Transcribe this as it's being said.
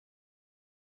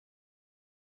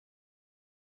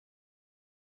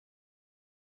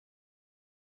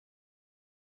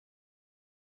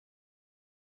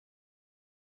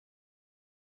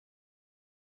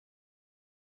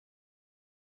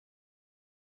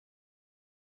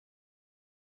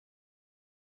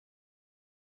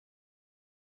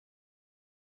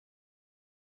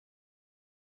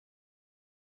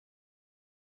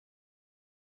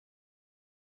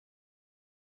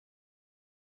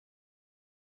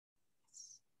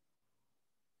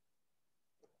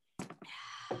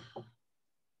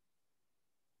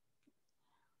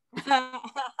Now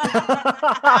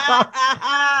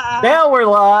we're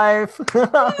live.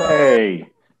 Hey,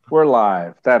 we're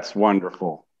live. That's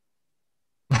wonderful.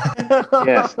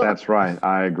 Yes, that's right.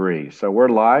 I agree. So we're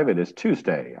live. It is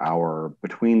Tuesday, our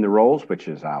Between the Rolls, which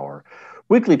is our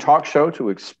weekly talk show to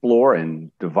explore and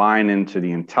divine into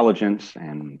the intelligence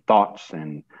and thoughts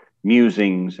and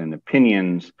musings and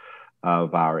opinions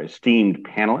of our esteemed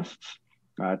panelists.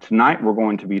 Tonight, we're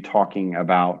going to be talking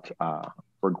about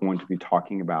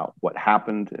what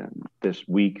happened this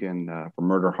week for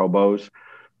Murder Hobos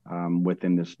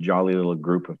within this jolly little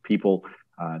group of people,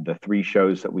 the three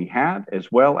shows that we had, as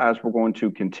well as we're going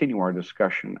to continue our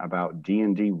discussion about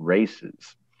D&D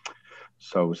races.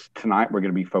 So tonight we're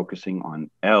going to be focusing on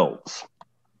elves.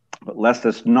 But let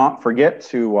us not forget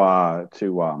to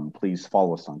please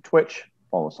follow us on Twitch,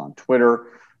 follow us on Twitter.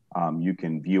 You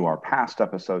can view our past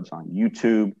episodes on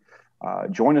YouTube.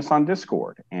 Join us on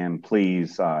Discord. And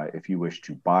please, if you wish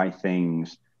to buy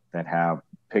things that have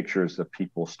pictures of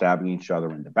people stabbing each other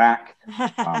in the back,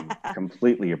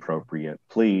 completely appropriate.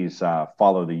 Please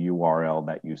follow the URL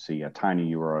that you see, a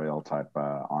tiny URL type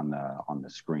on the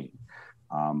screen.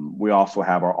 We also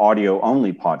have our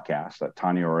audio-only podcast at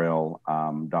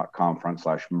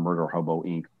tinyurl.com/Murder Hobo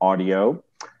Inc. audio.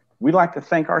 We'd like to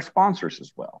thank our sponsors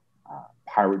as well,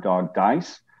 Pirate Dog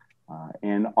Dice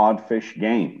and Oddfish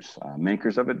Games,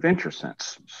 makers of Adventure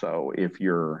Sense. So if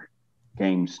your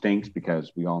game stinks,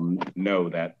 because we all know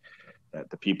that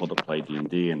the people that play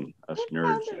D&D and us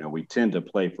nerds, we tend to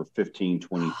play for 15,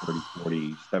 20, 30,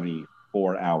 40,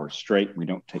 74 hours straight. We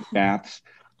don't take baths.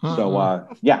 So,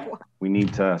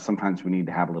 sometimes we need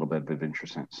to have a little bit of adventure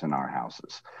sense in our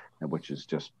houses, which is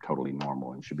just totally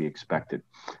normal and should be expected.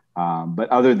 But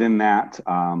other than that,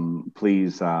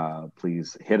 please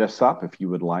hit us up if you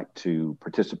would like to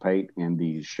participate in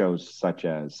these shows such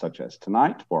as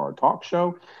tonight for our talk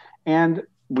show. And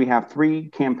we have 3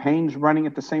 campaigns running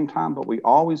at the same time, but we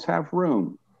always have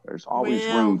room. There's always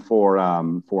room for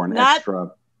an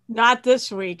extra. Not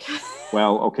this week.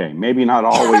 Well, okay, maybe not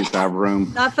always have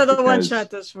room. Not for the one shot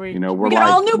this week. We got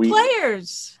all new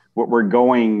players. We're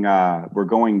going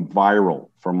viral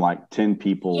from like 10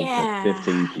 people to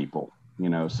 15 people.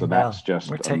 So that's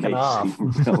just we're taking off.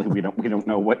 Really, we don't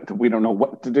know what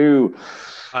to do.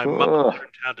 My mother learned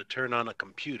how to turn on a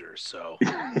computer, so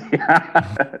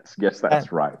yes,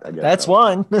 that's right. I guess that's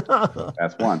one.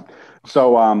 That's one.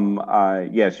 So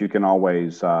yes, you can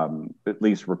always at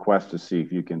least request to see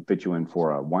if you can fit you in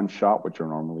for a one shot, which are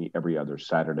normally every other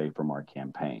Saturday from our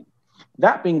campaign.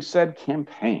 That being said,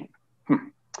 campaign.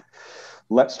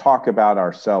 Let's talk about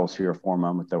ourselves here for a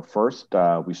moment, though. First,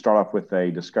 we start off with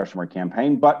a discussion of our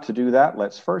campaign, but to do that,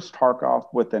 let's first start off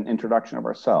with an introduction of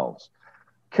ourselves.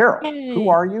 Carol, who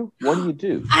are you? What do you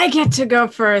do? I get to go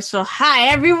first. Well, hi,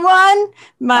 everyone.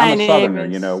 I'm a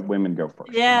Southerner, women go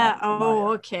first. Yeah.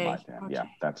 Okay. Yeah,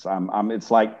 that's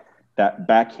it's like that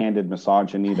backhanded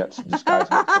misogyny that's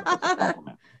disguised as a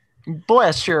compliment.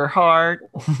 Bless your heart.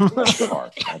 Bless your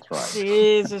heart. That's right.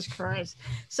 Jesus Christ.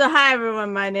 So, hi,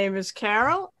 everyone. My name is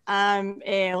Carol. I'm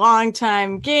a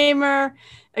longtime gamer,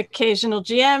 occasional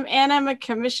GM, and I'm a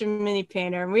commissioned mini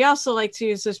painter. And we also like to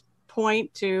use this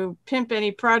point to pimp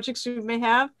any projects we may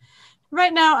have.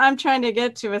 Right now, I'm trying to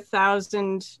get to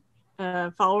 1,000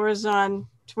 followers on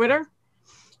Twitter.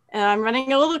 And I'm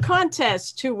running a little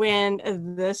contest to win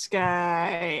this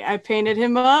guy. I painted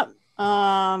him up.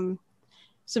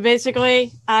 So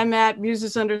basically, I'm at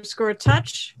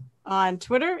muses_touch on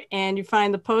Twitter, and you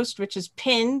find the post, which is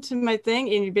pinned to my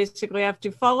thing, and you basically have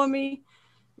to follow me,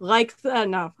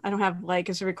 no, I don't have like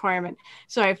as a requirement.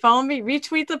 So follow me,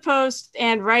 retweet the post,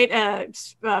 and write a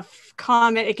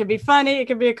comment. It could be funny, it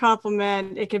could be a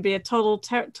compliment, it could be a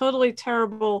totally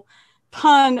terrible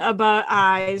pun about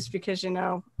eyes, because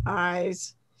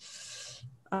eyes.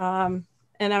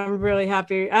 And I'm really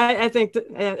happy. I think that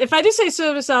if I do say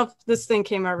so myself, this thing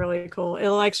came out really cool.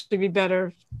 It'll actually be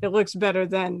better. It looks better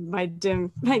than my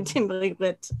dimly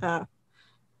lit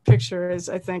picture is,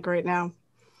 I think, right now.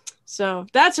 So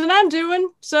that's what I'm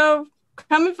doing. So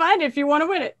come and find it if you want to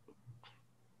win it.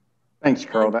 Thanks,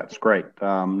 Carol. That's great.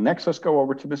 Next, let's go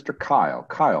over to Mr. Kyle.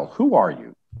 Kyle, who are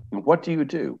you? And what do you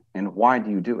do? And why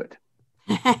do you do it?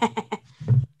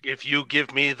 if you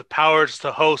give me the powers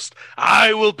to host,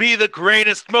 I will be the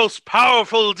greatest, most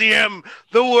powerful DM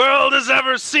the world has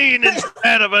ever seen.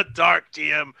 Instead of a dark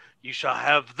DM, you shall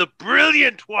have the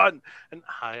brilliant one. And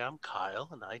hi, I'm Kyle,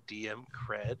 and I DM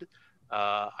Cred.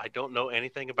 I don't know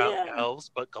anything about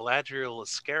elves, but Galadriel is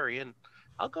scary, and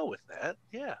I'll go with that.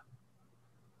 Yeah.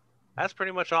 That's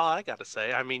pretty much all I got to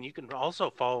say. I mean, you can also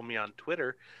follow me on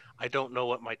Twitter. I don't know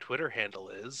what my Twitter handle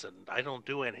is, and I don't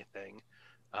do anything.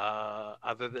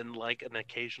 other than like an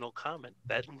occasional comment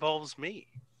that involves me.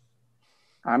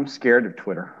 I'm scared of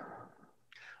Twitter.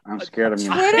 I'm scared I'm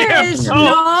going to Twitter is say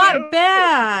not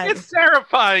bad. It's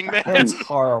terrifying, man. It's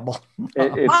horrible.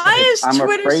 Why is I'm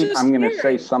Twitter afraid so I'm going to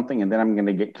scary? say something and then I'm going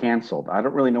to get canceled. I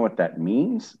don't really know what that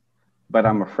means, but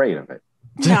I'm afraid of it.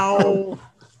 No.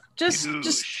 Just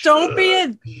don't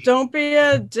be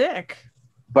a dick.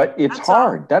 But it's That's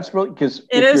hard. That's really because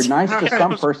It if is you're nice hard. to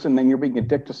some person, then you're being a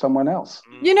dick to someone else.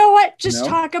 You know what? Just No?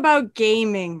 talk about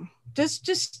gaming.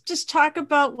 Just talk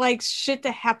about like shit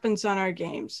that happens on our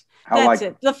games. How, That's like,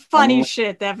 it. The funny only-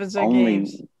 shit that happens on Only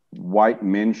games. white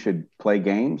men should play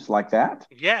games like that.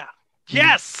 Yeah.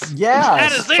 Yes. Yes,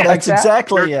 That is it. that's Like that?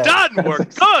 exactly You're it. done. We're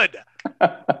good.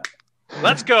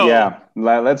 Let's go. Yeah,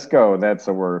 let's go.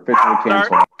 We're officially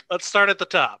canceled. Let's start at the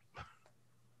top.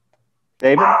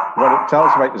 David, tell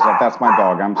us about yourself. That's my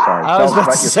dog. I'm sorry. I Tell was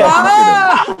us about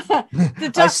about to yourself. say- The I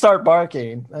dog, start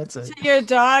barking. That's it. your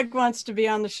dog wants to be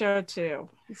on the show too.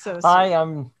 So Hi,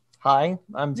 I'm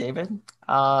David.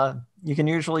 You can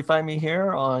usually find me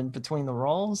here on Between the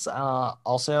Rolls,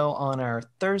 also on our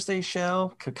Thursday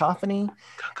show, Cacophony,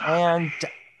 and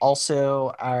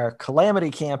also our Calamity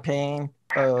campaign,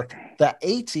 both the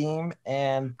A Team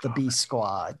and the B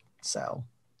Squad. So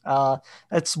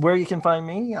that's where you can find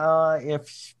me.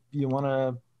 If you want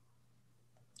to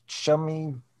show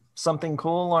me something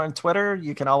cool on Twitter,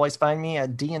 you can always find me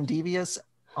at DNDevious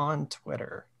on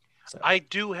Twitter. So. I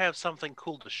do have something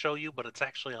cool to show you, but it's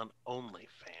actually on OnlyFans.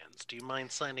 Do you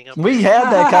mind signing up? We had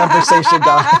that conversation,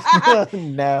 Doc.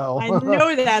 No. I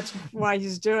know that's why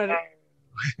he's doing it.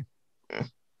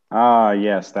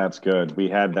 Yes, that's good. We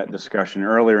had that discussion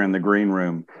earlier in the green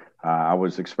room. I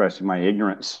was expressing my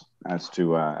ignorance as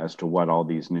to what all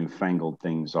these newfangled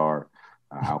things are.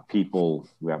 How people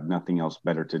who have nothing else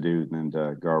better to do than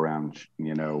to go around,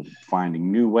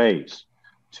 finding new ways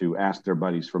to ask their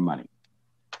buddies for money.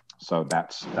 So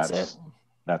that's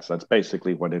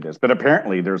basically what it is. But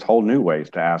apparently, there's whole new ways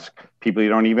to ask people you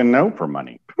don't even know for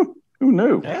money. Who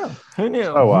knew? Yeah, who knew?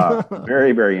 So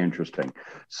very, very interesting.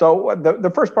 So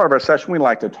the first part of our session, we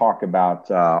like to talk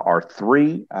about our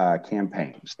three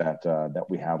campaigns that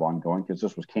we have ongoing, because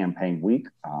this was campaign week.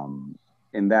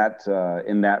 In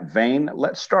that vein,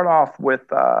 let's start off with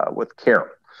Carol.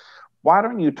 Why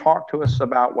don't you talk to us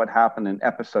about what happened in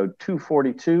episode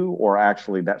 242, or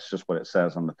actually that's just what it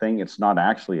says on the thing. It's not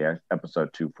actually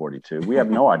episode 242. We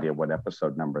have no idea what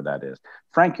episode number that is.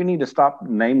 Frank, you need to stop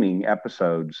naming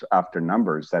episodes after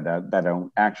numbers that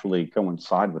don't actually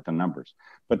coincide with the numbers.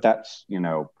 But that's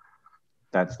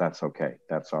okay.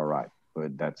 That's all right.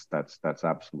 But that's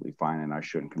absolutely fine, and I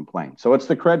shouldn't complain. So it's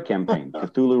the Cred campaign.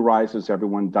 Cthulhu rises,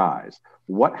 everyone dies.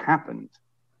 What happened?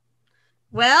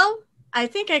 Well, I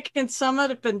think I can sum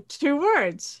it up in 2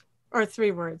 words or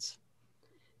 3 words.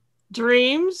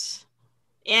 Dreams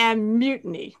and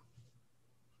mutiny.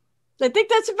 I think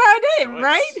that's about it,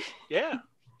 right? Yeah.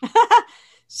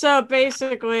 So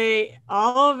basically,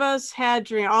 all of us had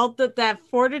dream. All that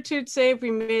fortitude save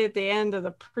we made at the end of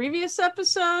the previous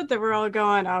episode that we're all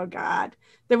going, oh God,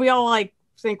 that we all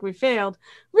think we failed,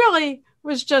 really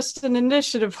was just an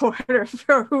initiative order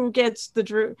for who got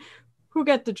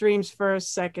the dreams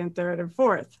first, second, third, and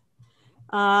fourth.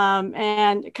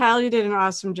 And Kyle, you did an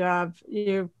awesome job.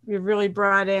 You really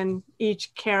brought in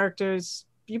each character's.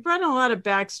 You brought in a lot of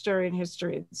backstory and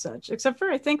history and such, except for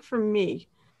I think for me.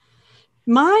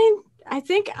 Mine, I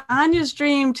think Anya's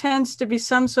dream tends to be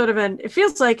some sort of it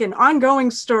feels like an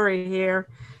ongoing story here.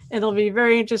 It'll be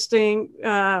very interesting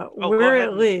where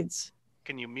it leads.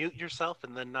 Can you mute yourself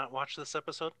and then not watch this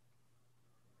episode?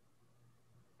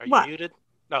 Are you What? muted?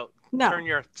 No. Turn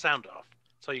your sound off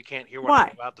so you can't hear what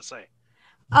I'm about to say.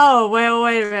 Oh, wait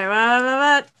a minute.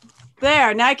 What?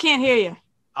 There, now I can't hear you.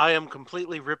 I am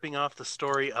completely ripping off the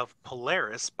story of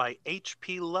Polaris by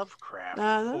H.P. Lovecraft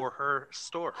for her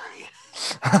story.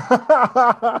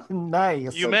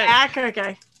 Nice. You may.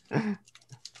 Okay.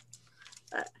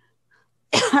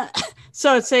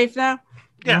 So it's safe now?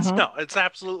 Yes, no, it's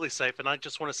absolutely safe. And I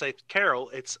just want to say, Carol,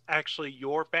 it's actually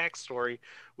your backstory,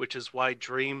 which is why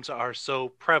dreams are so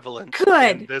prevalent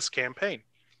in this campaign.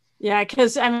 Yeah,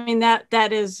 because I mean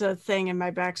that is a thing in my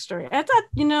backstory. I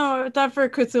thought for a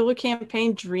Cthulhu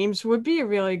campaign, dreams would be a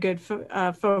really good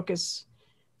focus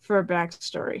for a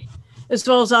backstory, as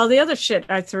well as all the other shit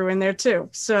I threw in there too.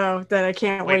 So that I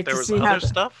can't wait to see how. There was other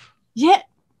stuff. Yeah.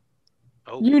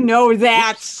 Oh. You know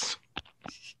that. Oops.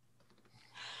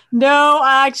 No,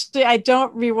 actually, I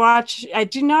don't rewatch. I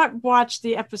do not watch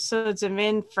the episodes I'm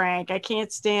in, Frank. I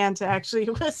can't stand to actually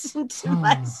listen to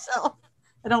myself.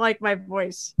 I don't like my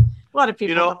voice. A lot of people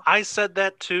You know, don't. I said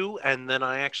that too, and then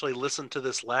I actually listened to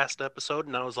this last episode,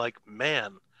 and I was like,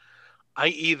 man, I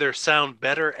either sound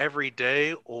better every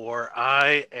day or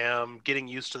I am getting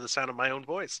used to the sound of my own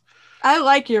voice. I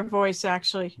like your voice,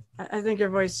 actually. I think your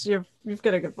voice, you've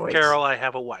got a good voice. Carol, I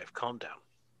have a wife. Calm down.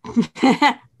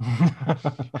 I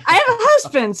have a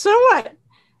husband, so what?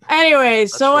 Anyway,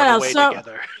 Let's so what run else? away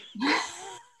together.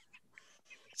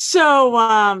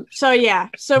 So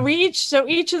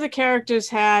each of the characters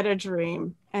had a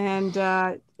dream, and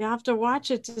you have to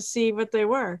watch it to see what they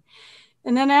were.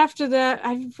 And then after that,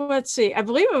 let's see, I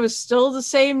believe it was still the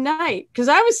same night, because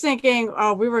I was thinking,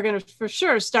 oh, we were going to for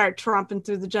sure start tromping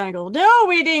through the jungle. No,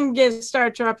 we didn't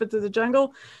start tromping through the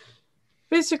jungle.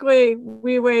 Basically,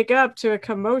 we wake up to a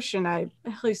commotion. At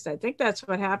least I think that's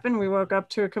what happened. We woke up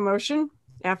to a commotion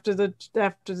after the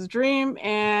dream,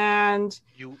 and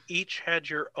you each had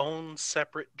your own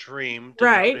separate dream,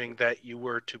 Right. denoting that you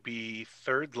were to be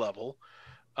 3rd level,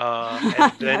 and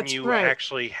then That's you right.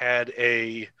 actually had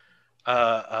an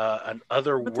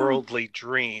otherworldly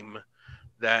dream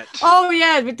that. Oh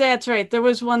yeah, that's right. There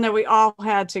was one that we all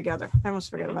had together. I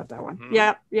almost forgot about that one.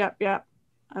 Mhm. Yep.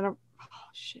 I don't. Oh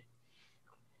shit.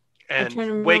 trying to And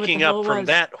remember waking what the up hell it from was.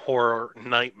 that horror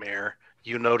nightmare,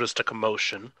 you noticed a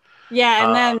commotion. Yeah,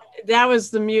 and then that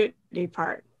was the mutiny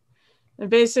part. And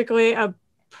basically,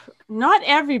 not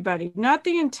everybody, not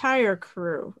the entire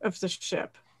crew of the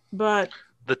ship, but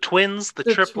The twins, the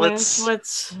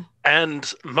triplets,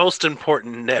 and most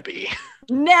important, Nebby.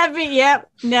 Nebby, yep.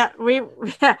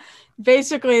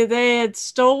 Basically, they had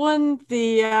stolen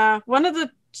the one of the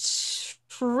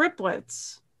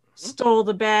triplets stole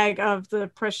the bag of the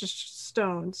precious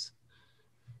stones,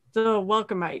 the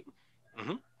welcomite.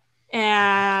 Mm-hmm.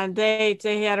 And they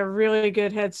had a really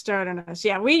good head start on us.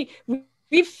 Yeah, we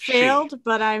failed,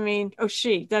 but I mean,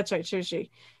 that's right, she.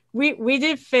 We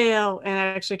did fail in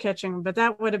actually catching them, but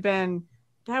that would have been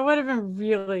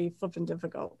really flipping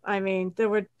difficult. I mean, there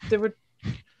were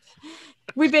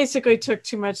we basically took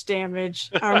too much damage.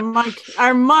 Our monk,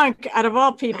 out of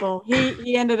all people,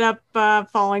 he ended up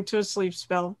falling to a sleep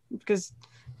spell because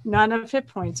not enough hit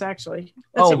points, actually.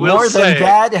 More than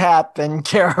that happened,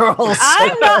 Carol.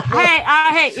 I'm not.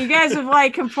 Hey, you guys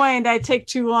have complained I take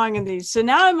too long in these, so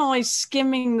now I'm only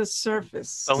skimming the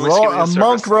surface.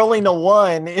 Monk rolling a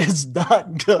 1 is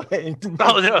not good.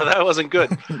 Oh no, that wasn't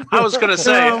good. I was going to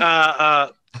say,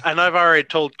 and I've already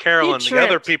told Carol and the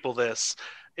other people this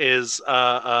is,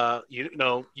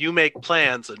 you make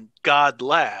plans and God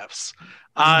laughs.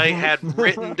 I had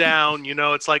written down,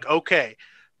 it's like, okay,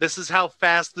 this is how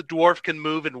fast the dwarf can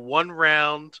move in 1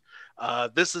 round.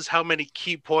 This is how many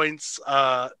key points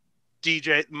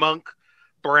DJ Monk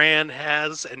Bran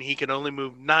has, and he can only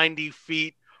move 90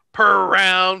 feet per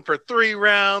round for 3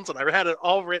 rounds. And I had it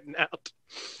all written out.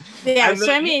 Yeah,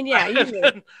 so I mean,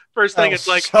 yeah. First thing, it's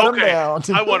like, okay,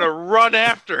 I want to run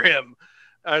after him.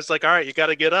 I was like, all right, you got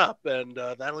to get up, and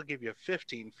that'll give you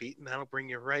 15 feet, and that'll bring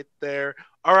you right there.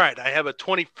 All right, I have a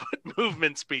 20-foot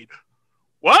movement speed.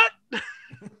 What?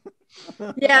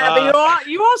 Yeah, but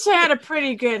you also had a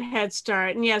pretty good head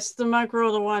start, and yes, the monk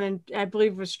rolled a 1 and I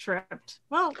believe was tripped.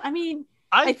 Well, I mean,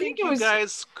 I think you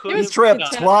guys could have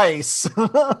tripped twice.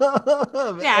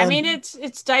 Yeah, I mean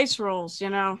it's dice rolls,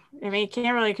 I mean, you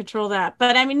can't really control that.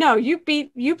 But I mean, no, you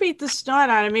beat the snot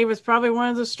out of me with probably one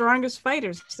of the strongest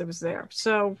fighters that was there.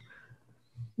 So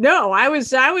no, I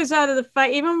was out of the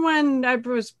fight even when I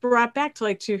was brought back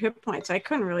to 2 hit points. I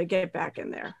couldn't really get back in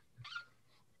there.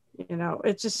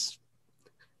 It just,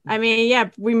 I mean, yeah,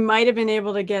 we might have been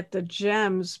able to get the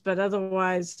gems, but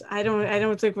otherwise, I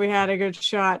don't think we had a good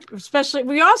shot. Especially,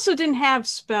 we also didn't have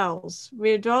spells.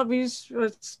 We had at least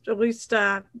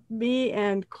me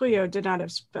and Cleo did not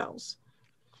have spells.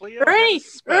 Cleo had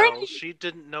spells. She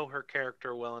didn't know her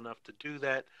character well enough to do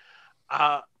that.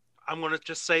 I'm going to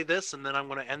just say this, and then I'm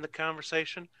going to end the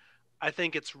conversation. I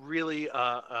think it's really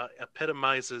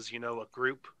epitomizes, a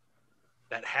group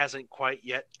that hasn't quite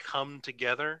yet come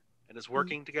together and is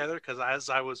working together. Because as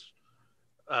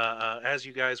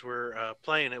you guys were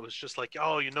playing, it was just like,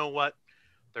 oh, you know what?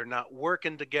 They're not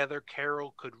working together.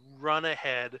 Carol could run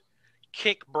ahead,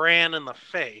 kick Bran in the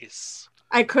face.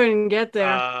 I couldn't get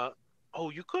there.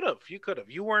 You could have.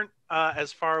 You weren't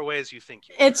as far away as you think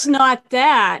you were. It's not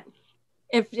that.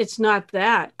 If it's not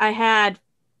that, I had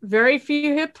very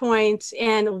few hit points,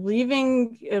 and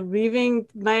leaving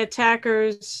my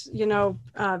attackers,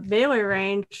 melee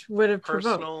range would have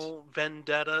personal provoked.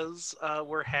 Vendettas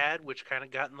were had, which kind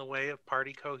of got in the way of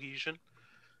party cohesion.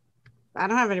 I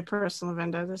don't have any personal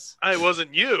vendettas. It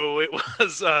wasn't you. It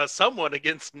was someone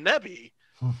against Nebby.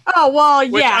 Oh well, yeah.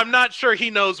 Which I'm not sure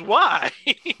he knows why.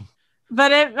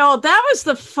 that was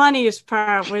the funniest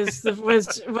part.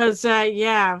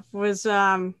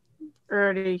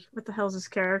 Ernie. What the hell's his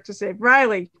character's name?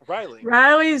 Riley.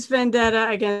 Riley's vendetta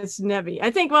against Nebby.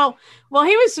 I think. Well,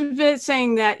 he was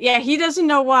saying that. Yeah, he doesn't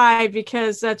know why,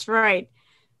 because that's right.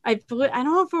 I don't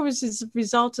know if it was as a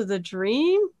result of the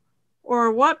dream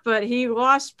or what, but he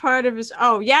lost part of his.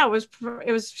 Oh yeah,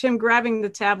 it was him grabbing the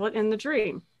tablet in the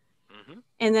dream,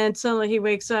 and then suddenly he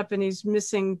wakes up and he's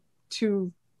missing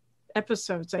 2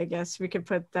 episodes. I guess we could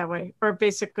put it that way, or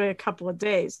basically a couple of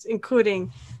days,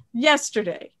 including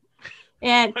yesterday.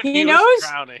 And he knows,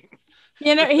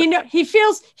 he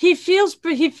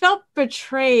felt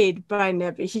betrayed by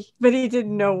Nebby, but he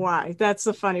didn't know why. That's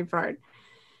the funny part.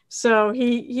 So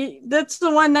that's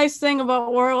the one nice thing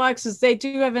about Warlocks, is they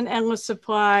do have an endless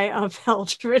supply of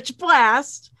Eldritch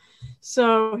Blast.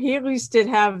 So he at least did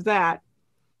have that.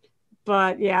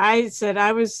 But yeah, I said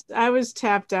I was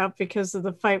tapped out because of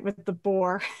the fight with the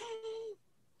boar.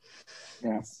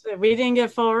 Yeah. So we didn't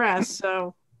get full rest.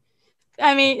 So,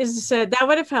 I mean, as I said, that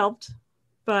would have helped.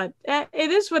 But it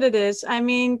is what it is. I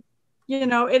mean,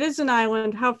 it is an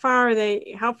island. How far are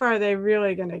they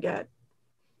really going to get?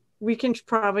 We could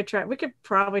probably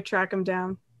track them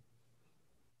down.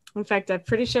 In fact, I'm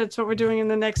pretty sure that's what we're doing in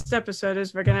the next episode,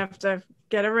 is we're going to have to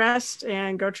get a rest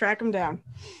and go track them down.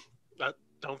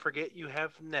 Don't forget you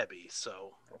have Nebby,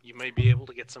 so you may be able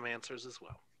to get some answers as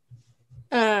well.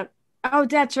 Oh,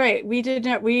 that's right. We did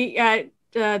not.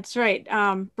 That's right.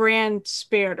 Bran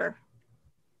spared her,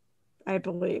 I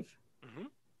believe. Mm-hmm.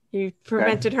 He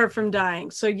prevented her from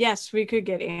dying. So yes, we could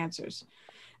get answers.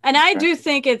 And I do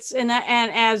think it's and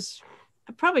as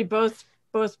probably both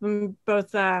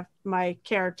my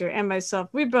character and myself,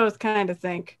 we both kind of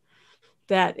think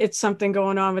that it's something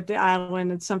going on with the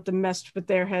island and something messed with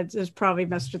their heads. Is probably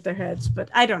messed with their heads, but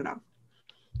I don't know.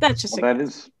 That's just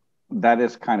that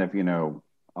is kind of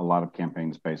a lot of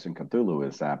campaigns based in Cthulhu,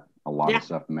 is that a lot of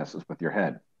stuff messes with your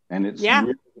head, and it's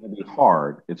really going to be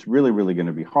hard. It's really going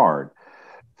to be hard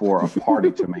for a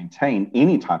party to maintain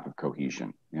any type of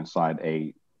cohesion inside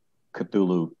a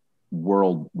Cthulhu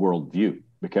worldview,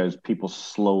 because people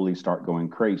slowly start going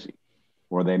crazy,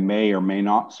 or they may or may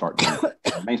not start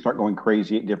going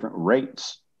crazy at different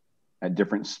rates, at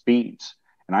different speeds.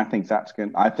 And I think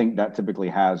that typically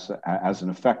has an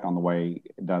effect on the way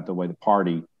the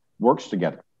party works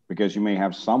together, because you may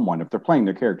have someone, if they're playing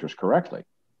their characters correctly,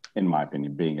 in my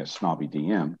opinion, being a snobby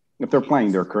DM, if they're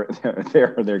playing their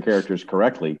characters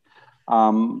correctly,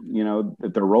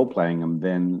 if they're role playing them,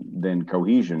 then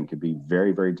cohesion could be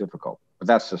very, very difficult. But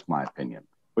that's just my opinion,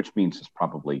 which means it's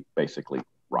probably basically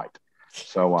right.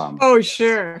 So, oh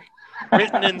sure,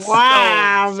 written in stone,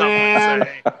 wow, man.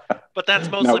 But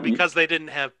that's mostly because they didn't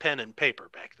have pen and paper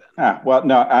back then. Well,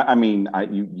 no, I mean,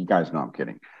 you guys know I'm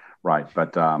kidding, right?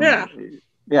 But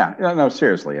yeah, no,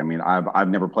 seriously. I mean, I've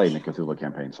never played in a Cthulhu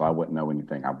campaign, so I wouldn't know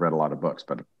anything. I've read a lot of books,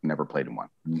 but I've never played in one.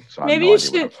 So maybe you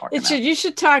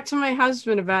should talk to my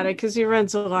husband about it, because he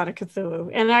runs a lot of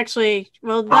Cthulhu. And actually,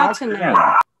 well, not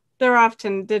tonight. They're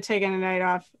taking a night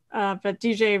off. But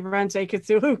DJ runs a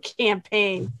Cthulhu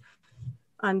campaign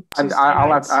on Tuesday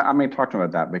nights. I may talk to him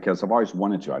about that, because I've always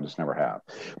wanted to. I just never have.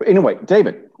 But anyway,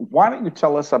 David, why don't you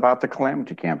tell us about the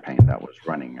Calamity campaign that was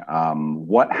running?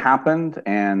 What happened,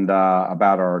 and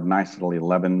about our nice little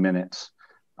 11 minutes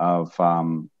of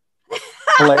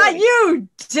play. You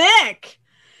dick!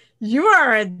 You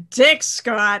are a dick,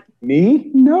 Scott. Me?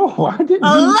 No, I didn't.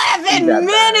 11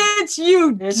 minutes,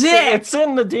 you dick! It's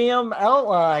in the DM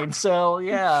outline, so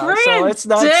yeah. So it's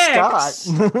not dicks.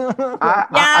 Scott.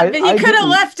 But he could have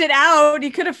left it out.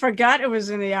 He could have forgot it was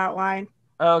in the outline.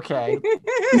 Okay.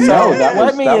 No,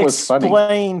 let me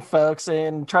explain, funny. Folks,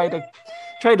 and try to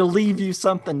leave you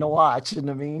something to watch in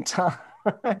the meantime.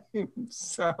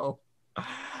 So,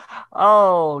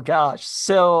 oh gosh.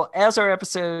 So as our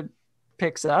episode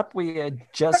picks up, we had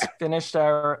just finished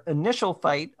our initial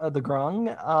fight of the Grung.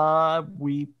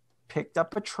 We picked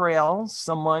up a trail.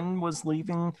 Someone was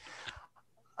leaving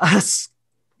us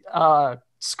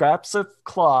scraps of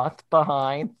cloth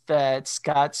behind that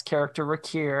Scott's character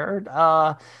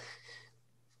Rakir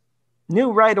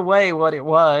knew right away what it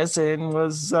was, and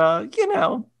was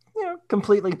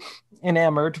completely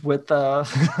enamored with that's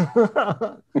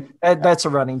a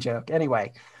running joke.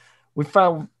 Anyway, we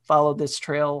followed this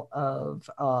trail of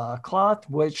cloth,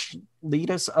 which leaded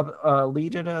us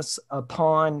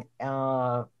upon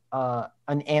an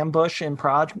ambush in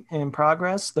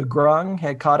progress. The Grung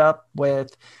had caught up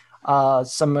with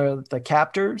some of the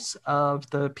captors of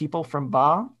the people from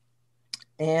Ba,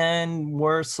 and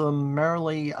were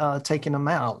summarily taking them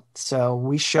out. So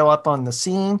we show up on the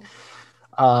scene.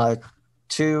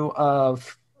 Two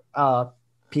of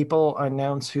people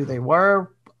unknowns who they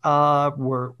were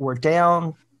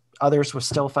down. Others were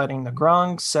still fighting the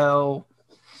grungs. So,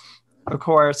 of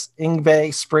course,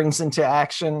 Ingve springs into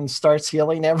action and starts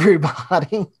healing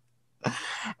everybody.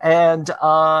 And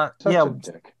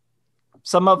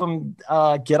some of them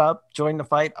get up, join the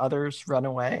fight. Others run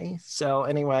away. So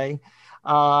anyway,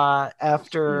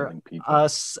 after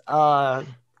us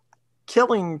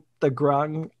killing the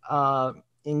grung,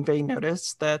 Ingve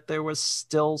noticed that there was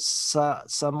still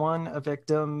someone, a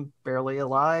victim, barely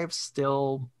alive,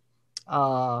 still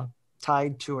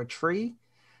tied to a tree.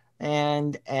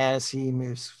 And as he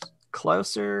moves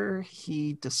closer,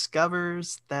 he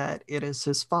discovers that it is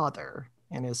his father.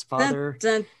 And his father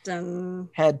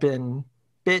had been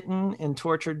bitten and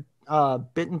tortured,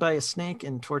 bitten by a snake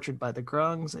and tortured by the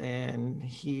grungs. And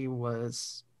he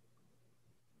was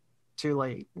too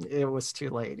late. It was too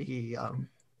late.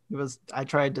 I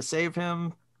tried to save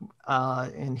him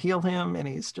and heal him, and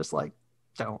he's just like,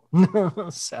 don't.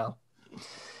 So,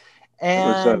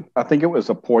 and I think it was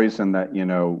a poison that,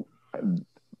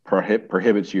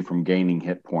 prohibits you from gaining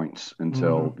hit points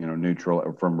until,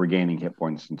 from regaining hit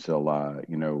points until,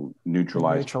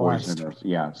 neutralized poison.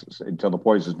 Until the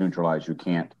poison is neutralized, you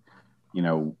can't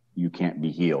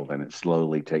be healed, and it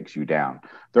slowly takes you down.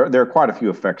 There are quite a few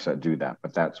effects that do that,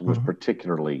 but that was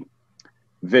particularly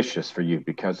vicious for you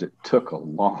because it took a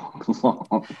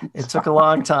long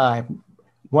time.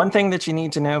 One thing that you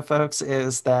need to know, folks,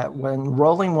 is that when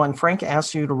rolling one, Frank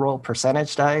asks you to roll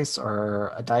percentage dice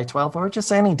or a die 12 or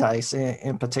just any dice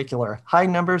in particular. High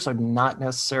numbers are not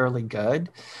necessarily good.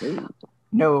 Ooh.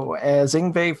 No, as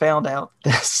Ingve found out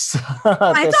this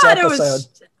I thought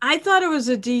it was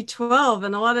a D12,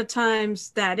 and a lot of times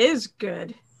that is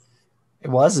good. It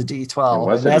was a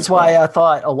D12, and that's why I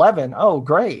thought 11. Oh,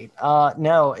 great.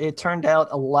 No, it turned out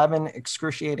 11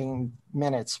 excruciating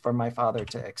minutes for my father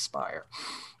to expire.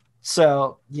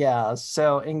 So,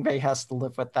 so Ingve has to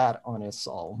live with that on his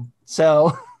soul.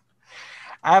 So,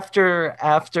 after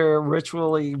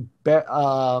ritually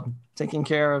taking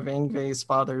care of Ingve's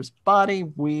father's body,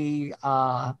 we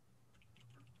got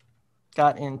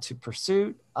into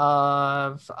pursuit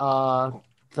of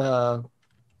the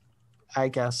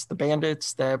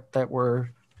bandits that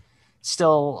were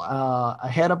still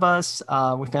ahead of us.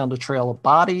 We found a trail of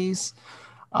bodies.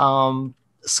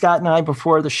 Scott and I,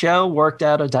 before the show, worked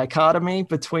out a dichotomy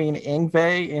between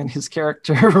Ingve and his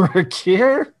character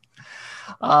Rakir.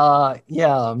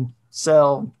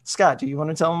 So, Scott, do you want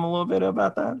to tell him a little bit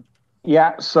about that?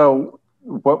 Yeah. So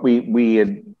what we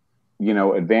had,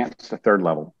 advanced to third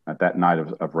level at that night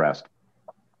of rest.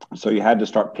 So you had to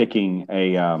start picking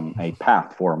a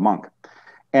path for a monk.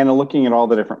 And looking at all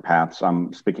the different paths,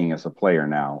 I'm speaking as a player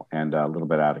now and a little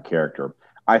bit out of character.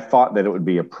 I thought that it would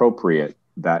be appropriate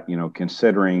that,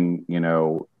 considering,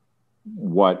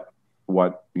 what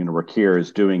Rakir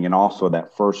is doing, and also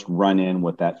that first run in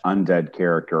with that undead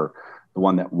character, the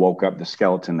one that woke up, the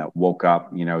skeleton that woke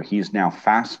up, he's now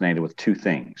fascinated with two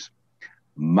things.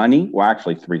 Money, well,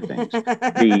 actually three things.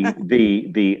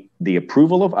 the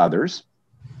approval of others,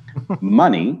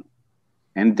 money,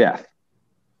 and death.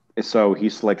 So he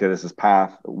selected as his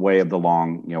path, way of the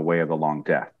long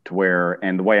death, to where,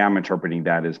 and the way I'm interpreting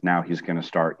that is now he's going to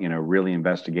start, really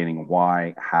investigating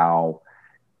why, how,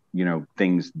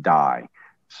 things die.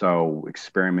 So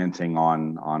experimenting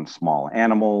on small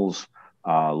animals,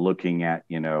 looking at,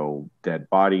 dead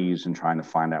bodies and trying to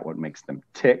find out what makes them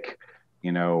tick.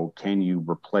 Can you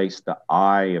replace the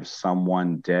eye of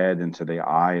someone dead into the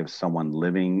eye of someone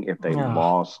living if they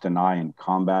lost an eye in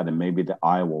combat, and maybe the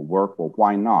eye will work? Well,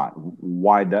 why not?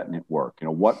 Why doesn't it work?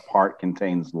 What part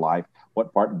contains life?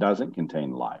 What part doesn't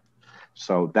contain life?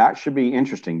 So that should be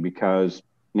interesting because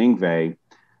Ingve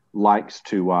likes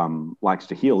to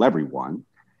heal everyone.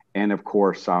 And of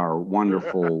course, our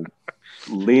wonderful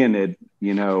Leonid,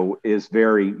 is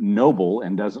very noble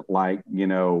and doesn't like,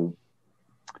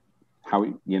 how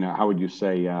would you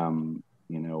say,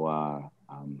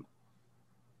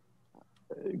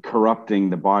 corrupting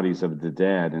the bodies of the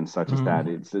dead and such as that.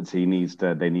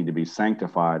 They need to be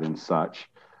sanctified and such.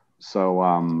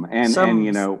 So,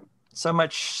 so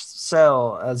much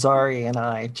so, Azari and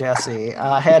I, Jesse,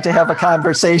 had to have a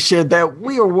conversation that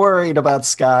we were worried about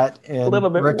Scott and a little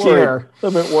bit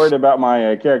worried about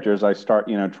my character as I start,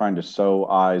 trying to sew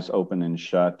eyes open and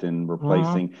shut and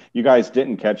replacing. You guys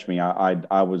didn't catch me.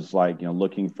 I was like,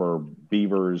 looking for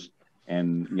beavers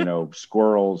and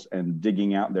squirrels and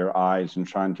digging out their eyes and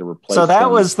trying to replace. So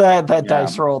that was that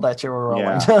dice roll that you were rolling.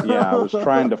 I was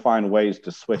trying to find ways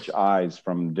to switch eyes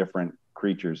from different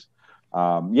creatures.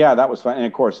 Yeah, that was fun. And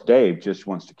of course, Dave just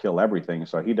wants to kill everything,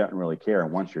 so he doesn't really care.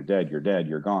 And once you're dead,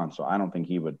 you're gone. So I don't think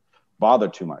he would bother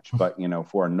too much. But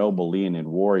for a noble Leonid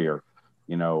warrior,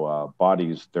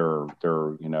 bodies,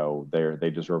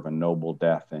 they deserve a noble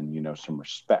death and some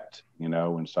respect,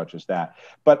 and such as that.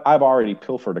 But I've already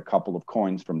pilfered a couple of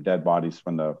coins from dead bodies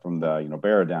from the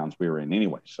Barrow Downs we were in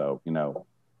anyway. So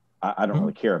I don't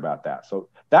really care about that. So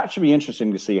that should be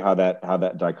interesting to see how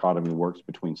that dichotomy works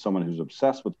between someone who's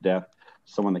obsessed with death,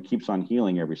 someone that keeps on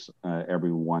healing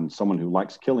everyone, someone who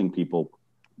likes killing people,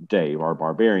 Dave, our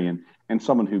barbarian, and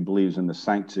someone who believes in the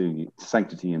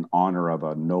sanctity and honor of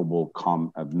a noble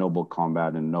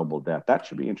combat and noble death. That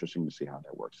should be interesting to see how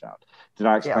that works out. Did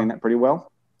I explain that pretty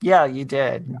well? Yeah, you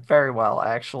did very well,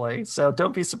 actually. So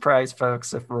don't be surprised,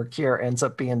 folks, if Rakir ends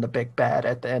up being the big bad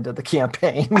at the end of the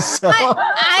campaign. So.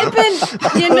 I've been,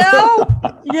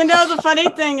 the funny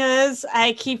thing is,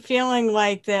 I keep feeling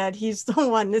like that he's the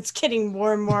one that's getting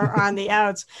more and more on the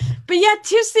outs. But yet,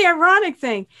 here's the ironic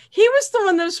thing: he was the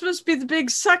one that was supposed to be the big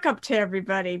suck up to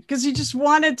everybody because he just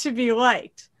wanted to be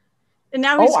liked. And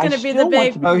now he's going to be the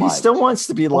big. Oh, he still wants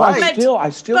to be liked. I still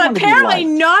want to be liked. But apparently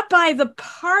not by the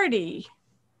party.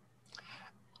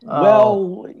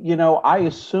 Well, I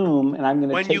assume, and I'm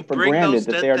going to take for granted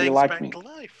that they already like me.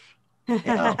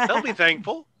 They'll be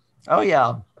thankful. Oh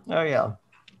yeah. They're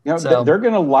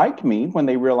going to like me when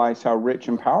they realize how rich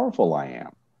and powerful I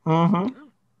am. Mm-hmm.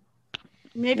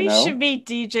 Maybe you should meet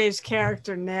DJ's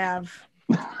character, Nav.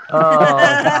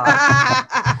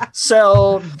 Oh,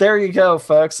 so there you go,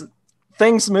 folks.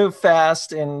 Things move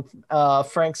fast in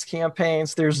Frank's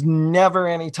campaigns. There's never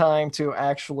any time to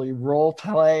actually role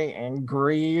play and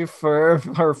grieve for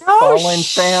her fallen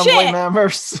family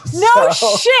members. No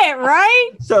shit, right?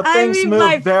 So things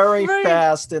move very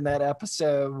fast in that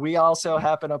episode. We also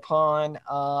happen upon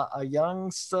a young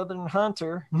Southern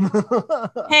hunter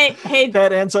that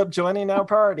ends up joining our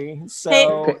party.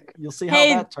 So you'll see how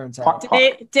that turns out.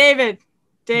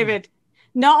 David.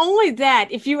 Not only that,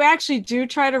 if you actually do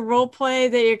try to role play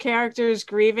that your character is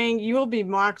grieving, you will be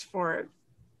mocked for it.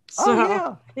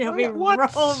 So you'll be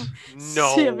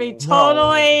you'll be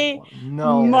totally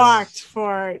mocked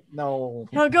for it. No.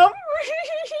 He'll go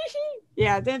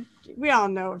yeah, then we all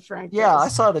know what Frank does. I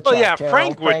saw the chat. Oh yeah, Carol.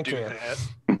 Frank would do that.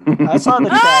 I saw the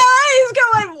chat. He's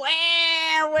going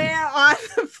where on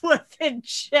the flipping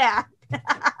chat.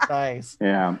 Nice.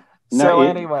 Yeah.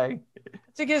 Anyway.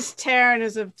 Because Taryn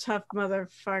is a tough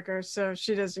motherfucker, so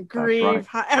she doesn't grieve. Right.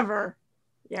 However,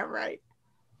 yeah, right.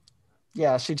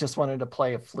 Yeah, she just wanted to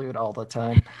play a flute all the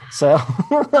time. So,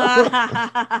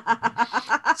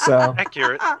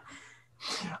 accurate.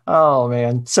 Oh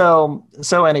man. So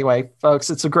anyway, folks,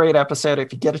 it's a great episode.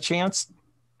 If you get a chance,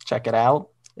 check it out.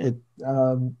 It,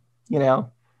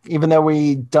 even though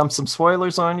we dumped some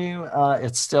spoilers on you,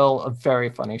 it's still a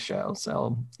very funny show.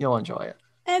 So you'll enjoy it.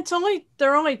 And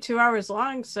they're only 2 hours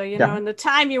long, so in the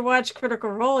time you watch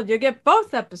Critical Role, you get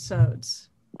both episodes.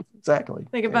 Exactly.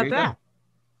 Think about that. Go.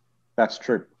 That's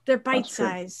true. They're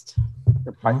bite-sized.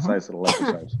 They're bite-sized little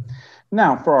episodes.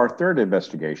 Now, for our third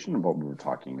investigation of what we were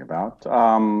talking about,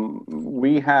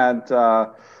 we had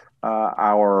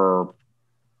our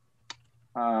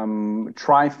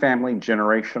tri-family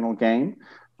generational game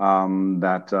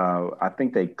that I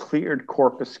think they cleared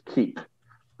Corpus Keep.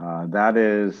 That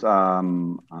is where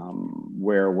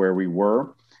we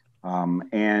were.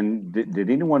 And did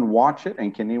anyone watch it?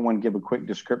 And can anyone give a quick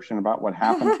description about what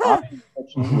happened? I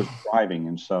was driving,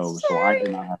 and so I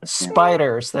did not have a chance.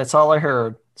 Spiders. That's all I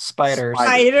heard. Spiders.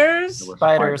 I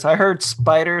heard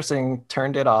spiders and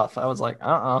turned it off. I was like,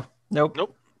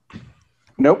 nope.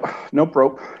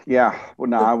 Rope. Yeah.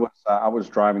 Well, no, I was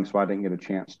driving, so I didn't get a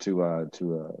chance to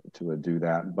do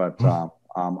that. But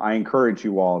I encourage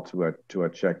you all to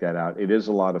check that out. It is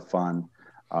a lot of fun.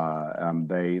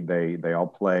 They all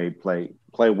play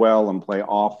well and play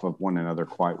off of one another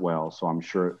quite well. So I'm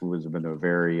sure it was been a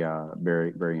very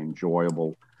very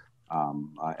enjoyable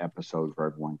episode for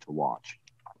everyone to watch.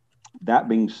 That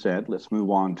being said, let's move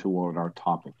on to what our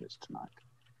topic is tonight,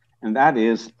 and that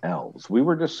is elves. We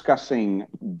were discussing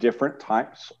different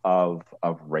types of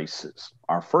races.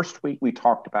 Our first week we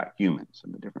talked about humans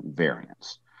and the different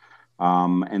variants.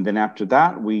 And then after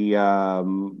that, we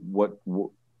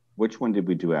which one did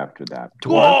we do after that?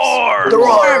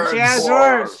 Dwarves. Yeah,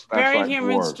 dwarves. Very right,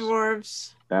 humans,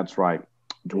 dwarves. That's right,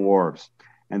 dwarves.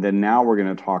 And then now we're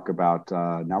going to talk about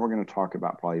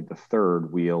probably the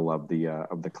third wheel of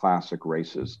the classic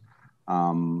races,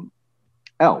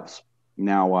 elves.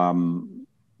 Now,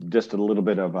 just a little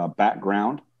bit of a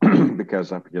background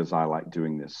because I like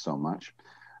doing this so much.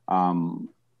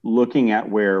 looking at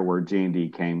where D&D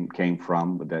came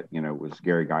from, that was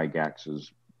Gary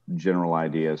Gygax's general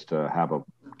idea is to have a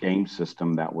game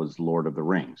system that was Lord of the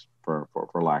Rings, for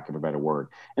lack of a better word.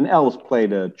 And elves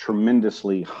played a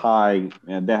tremendously high,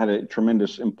 and they had a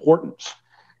tremendous importance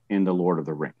in the Lord of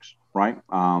the Rings, right?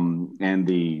 And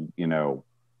the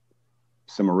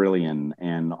Silmarillion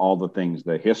and all the things,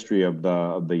 the history of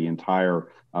the entire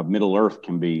Middle Earth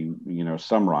can be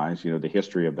summarized. The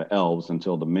history of the elves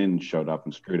until the men showed up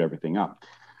and screwed everything up.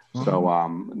 So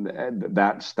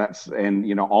that's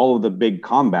and all of the big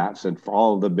combats and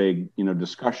all of the big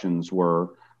discussions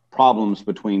were problems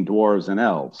between dwarves and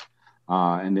elves,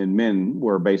 and then men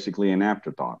were basically an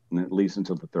afterthought, and at least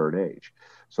until the Third Age.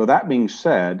 So that being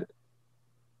said,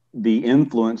 the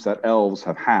influence that elves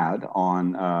have had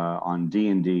on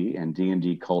D&D and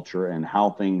D&D culture and how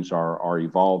things are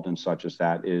evolved and such as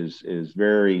that is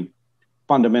very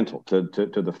fundamental to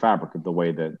the fabric of the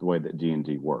way that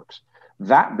D&D works.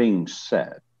 That being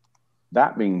said,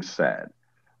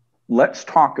 let's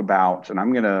talk about, and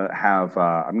I'm gonna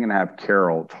have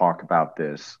Carol talk about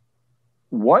this.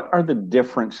 What are the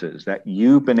differences that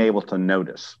you've been able to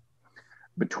notice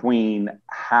between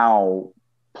how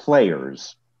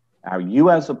you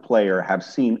as a player have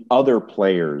seen other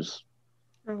players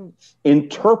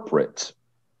interpret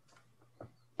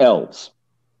elves?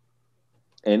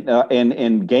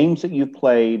 And games that you've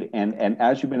played and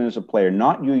as you've been as a player,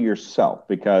 not you yourself,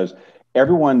 because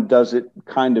everyone does it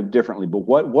kind of differently. But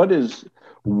what is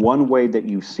one way that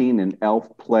you've seen an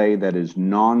elf play that is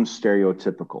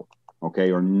non-stereotypical,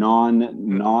 okay, or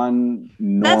non-normal?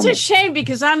 That's a shame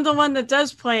because I'm the one that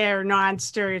does play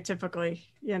non-stereotypically.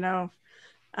 It's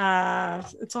a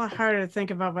lot harder to think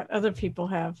about what other people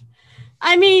have.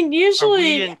 I mean,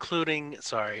 usually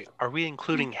are we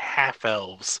including half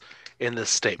elves in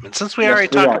this statement, since we already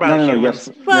talked about humans?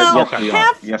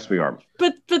 Yes, we are.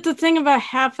 But the thing about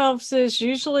half elves is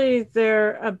usually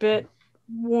they're a bit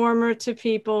warmer to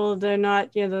people. They're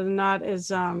not, they're not as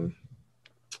what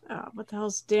the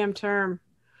hell's the damn term?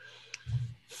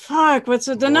 Fuck,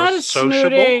 they're not as sociable?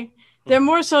 Snooty. They're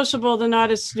more sociable. They're not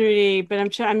as snooty. But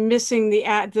I'm missing the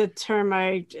term.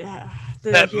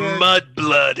 That mud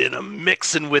blood and I'm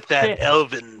mixing with that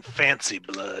elven fancy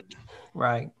blood.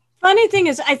 Right. Funny thing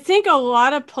is, I think a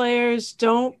lot of players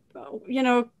don't, a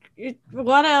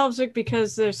lot of elves are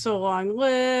because they're so long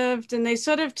lived and they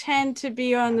sort of tend to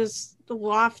be on this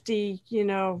lofty,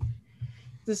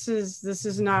 this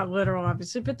is not literal,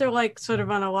 obviously, but they're like sort of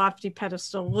on a lofty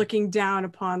pedestal looking down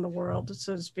upon the world,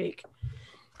 so to speak,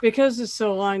 because they're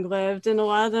so long lived. And a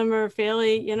lot of them are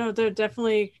fairly, they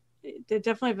definitely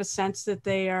have a sense that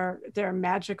they're a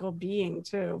magical being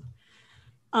too.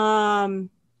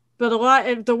 But a lot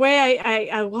of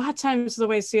times the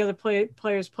way I see other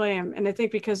players play them, and I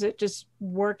think because it just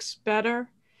works better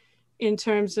in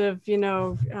terms of,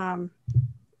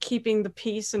 keeping the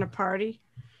peace in a party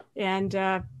and,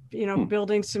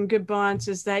 building some good bonds,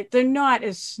 is that they're not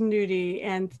as snooty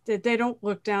and that they don't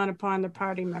look down upon the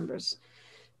party members.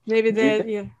 Maybe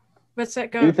what's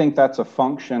that go? Do you think that's a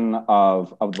function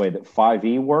of the way that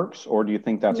 5e works, or do you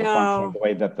think that's a function of the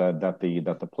way that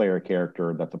the player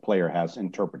character, that the player has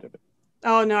interpreted it?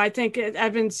 Oh no, I think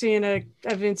I've been seeing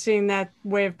that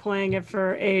way of playing it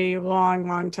for a long,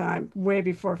 long time, way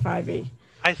before 5e.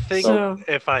 I think,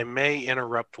 if I may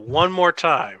interrupt one more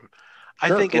time,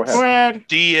 Sure, I think it's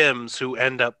DMs who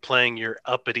end up playing your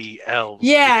uppity elves.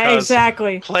 Yeah,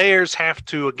 exactly. Players have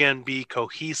to, again, be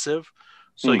cohesive.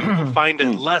 So you will find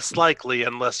it less likely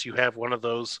unless you have one of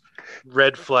those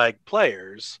red flag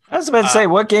players. I was about to say,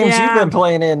 what games you've been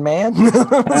playing in, man?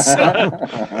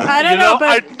 I don't know,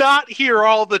 but I'm not here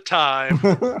all the time.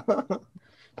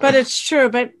 But it's true.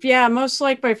 But yeah, most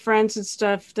like my friends and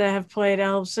stuff that have played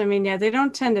elves, I mean, they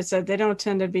don't tend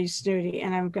to be snooty.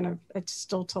 And I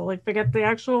still totally forget the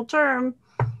actual term.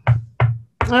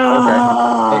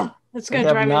 Oh. Okay. It's going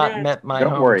to drive me nuts. Met my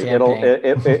Don't worry,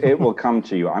 it will come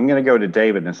to you. I'm going to go to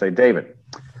David and say, David,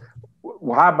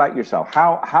 well, how about yourself?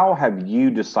 How have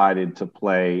you decided to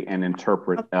play and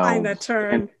interpret elves? Find that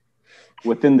term.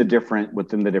 Within the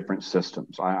different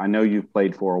systems? I know you've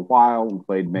played for a while and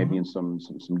played maybe in some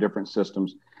different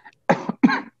systems.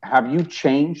 Have you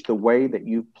changed the way that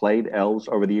you've played elves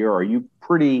over the year? Are you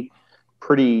pretty?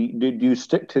 Do you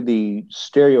stick to the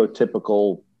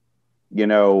stereotypical,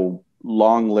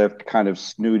 long-lived kind of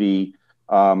snooty,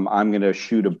 I'm going to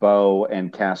shoot a bow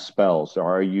and cast spells?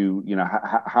 Or are you,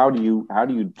 how do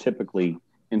you typically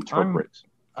interpret?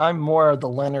 I'm more of the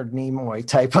Leonard Nimoy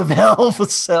type of elf,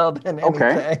 than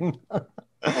anything.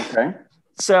 Okay.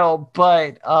 So,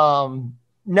 but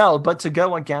no, but to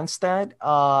go against that,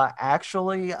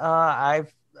 actually,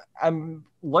 I've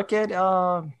look at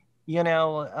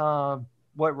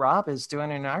what Rob is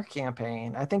doing in our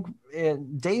campaign. I think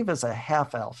Dave is a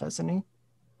half elf, isn't he?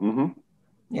 Mm-hmm.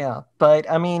 Yeah, but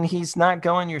I mean, he's not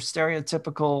going your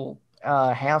stereotypical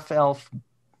half elf,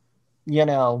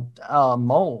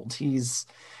 mold. He's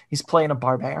playing a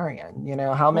barbarian.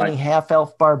 How many Right. half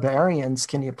elf barbarians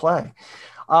can you play?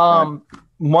 Right.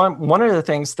 One of the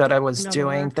things that I was Another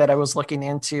doing one. that I was looking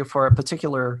into for a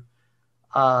particular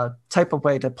type of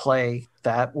way to play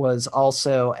that was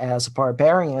also as a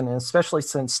barbarian, and especially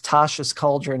since Tasha's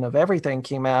Cauldron of Everything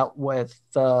came out with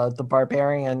the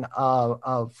barbarian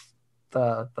of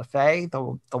the Fae,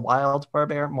 the wild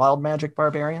magic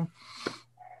barbarian.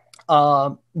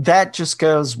 That just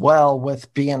goes well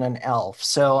with being an elf.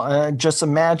 So just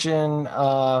imagine,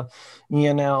 a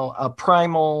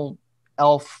primal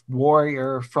elf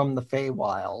warrior from the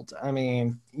Feywild. I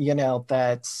mean,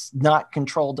 that's not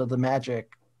controlled of the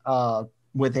magic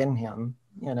within him,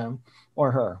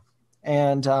 or her.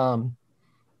 And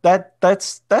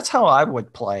that's how I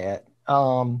would play it.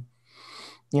 To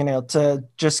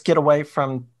just get away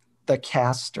from the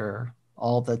caster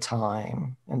all the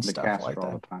time and The stuff caster like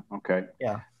all that. the time. Okay.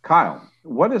 Yeah. Kyle,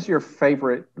 what is your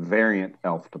favorite variant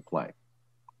elf to play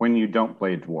when you don't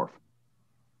play a dwarf?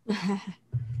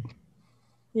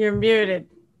 You're muted.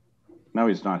 No,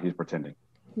 he's not. He's pretending.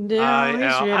 No, he's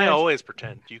I muted. always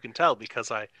pretend. You can tell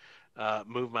because I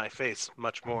move my face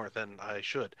much more than I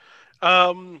should.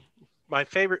 My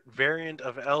favorite variant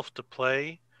of elf to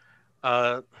play.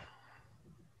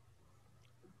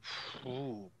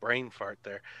 Brain fart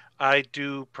there. I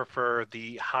do prefer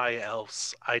the high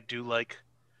elves. I do like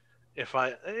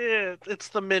it's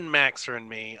the min maxer in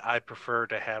me. I prefer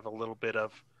to have a little bit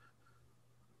of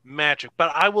magic.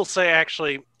 But I will say,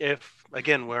 actually, if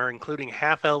again we're including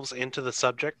half elves into the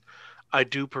subject, I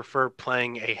do prefer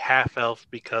playing a half elf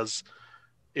because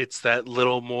it's that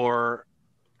little more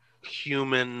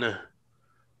human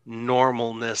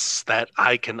normalness that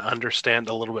I can understand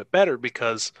a little bit better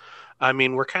because I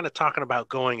mean we're kind of talking about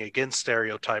going against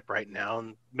stereotype right now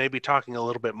and maybe talking a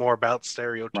little bit more about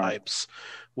stereotypes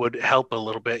would help a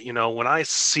little bit. When I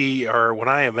see or when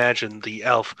I imagine the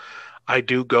elf, I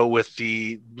do go with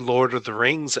the Lord of the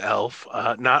Rings elf,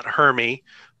 not Hermie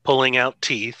pulling out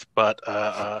teeth, but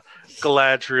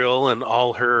Galadriel and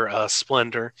all her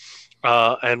splendor.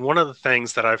 And one of the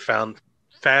things that I've found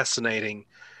fascinating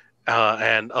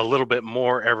and a little bit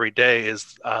more every day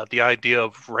is the idea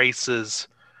of races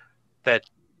that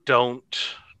don't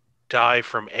die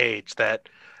from age, that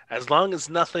as long as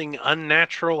nothing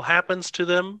unnatural happens to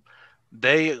them,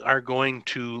 they are going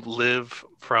to live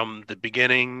from the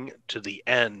beginning to the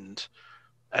end,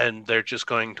 and they're just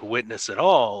going to witness it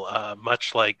all,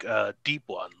 much like deep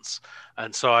ones.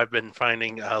 And so I've been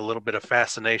finding a little bit of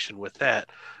fascination with that.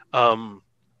 And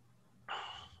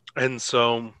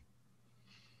so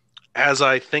as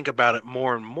I think about it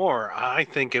more and more, I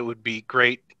think it would be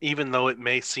great, even though it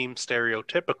may seem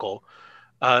stereotypical,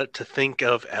 to think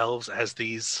of elves as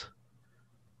these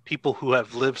people who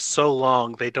have lived so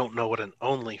long they don't know what an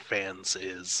OnlyFans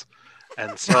is.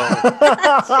 And so,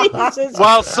 Jesus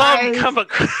while some Christ. come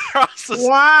across this,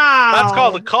 Wow. that's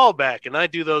called a callback, and I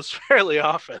do those fairly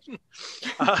often.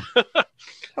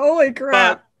 Holy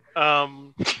crap.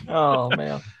 Oh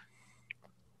man.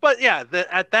 But yeah,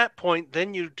 at that point,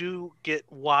 then you do get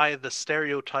why the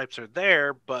stereotypes are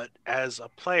there. But as a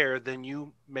player, then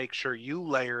you make sure you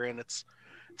layer in. It's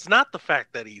not the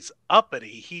fact that he's uppity.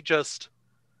 He just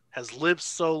has lived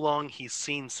so long. He's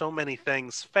seen so many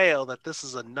things fail that this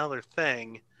is another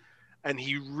thing, and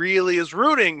he really is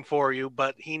rooting for you.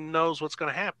 But he knows what's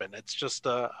going to happen. It's just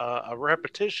a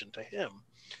repetition to him.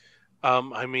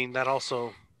 I mean, that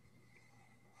also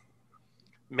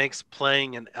makes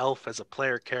playing an elf as a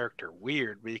player character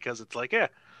weird because it's like, yeah,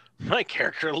 my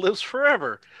character lives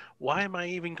forever. Why am I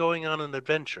even going on an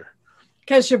adventure?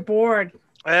 Because you're bored.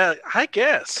 I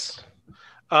guess.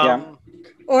 Yeah.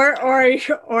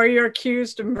 Or you're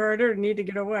accused of murder and need to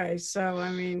get away. So,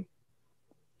 I mean.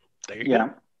 There you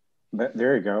go.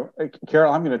 There you go.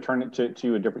 Carol, I'm going to turn it to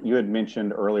you a different. You had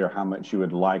mentioned earlier how much you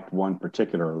had liked one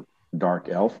particular dark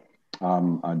elf,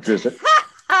 Drizzt.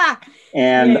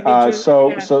 And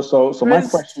so my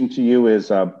question to you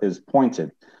is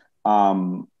pointed.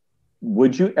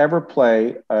 Would you ever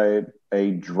play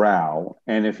a drow?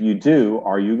 And if you do,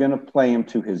 are you going to play him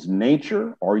to his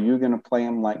nature, or are you going to play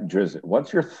him like Drizzt?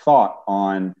 What's your thought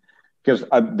on? Because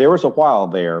there was a while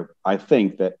there, I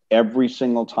think, that every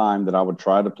single time that I would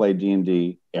try to play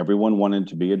D&D, everyone wanted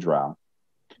to be a drow,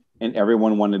 and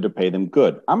everyone wanted to pay them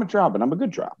good. I'm a drow, but I'm a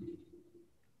good drow.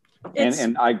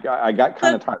 And I got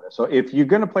kind of tired of it. So if you're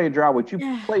going to play a drow, would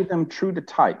you play them true to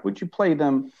type? Would you play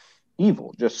them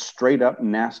evil, just straight up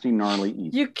nasty, gnarly evil?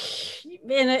 You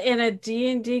in a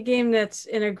D&D game that's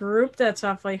in a group, that's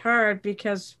awfully hard,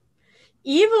 because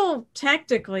evil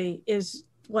tactically is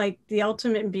like the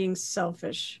ultimate in being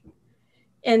selfish,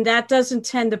 and that doesn't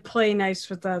tend to play nice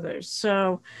with others.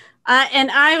 So and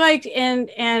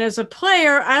as a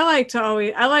player, I like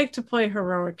to play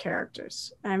heroic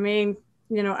characters. I mean,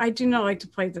 I do not like to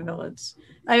play the villains.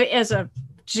 As a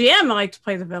GM, I like to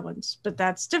play the villains, but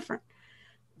that's different.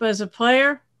 But as a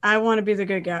player, I want to be the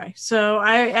good guy. So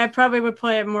I probably would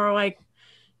play it more like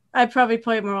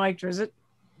Drizzt.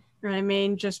 I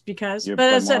mean, just because. But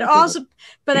I said also,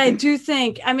 but I do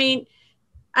think, I mean,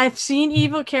 I've seen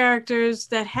evil characters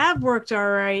that have worked all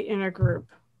right in a group.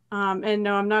 And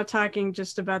no, I'm not talking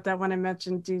just about that one I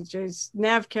mentioned, DJ's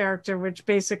Nav character, which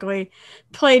basically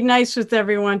played nice with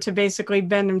everyone to basically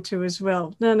bend him to his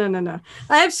will. No.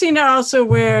 I have seen it also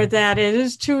where that it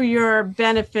is to your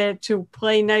benefit to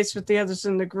play nice with the others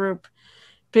in the group,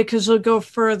 because you'll go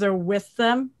further with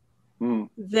them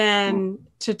than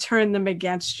to turn them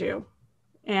against you.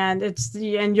 And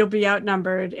you'll be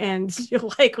outnumbered, and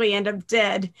you'll likely end up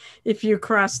dead if you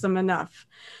cross them enough.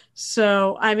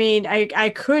 So, I mean, I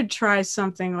could try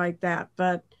something like that,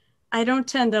 but I don't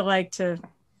tend to like to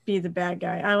be the bad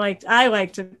guy. I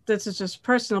like to, this is just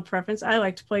personal preference, I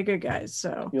like to play good guys.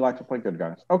 So you like to play good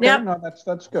guys. Okay, yep. No,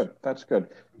 that's good. That's good.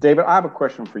 David, I have a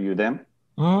question for you then.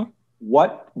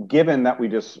 Given that we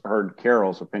just heard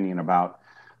Carol's opinion about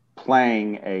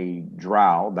playing a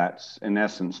drow that's in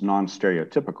essence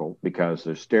non-stereotypical, because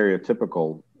the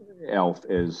stereotypical elf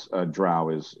is a drow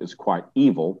is quite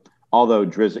evil, although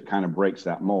Drizzt kind of breaks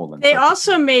that mold. They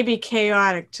also may be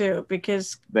chaotic too,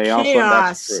 because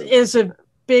chaos is a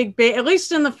big, at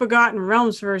least in the Forgotten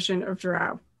Realms version of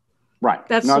drow. Right.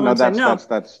 That is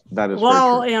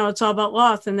well, it's all about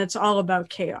Loth, and it's all about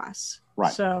chaos.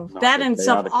 Right. So that in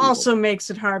itself also makes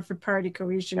it hard for party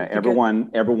cohesion. Yeah,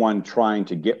 everyone trying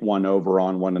to get one over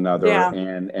on one another,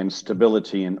 and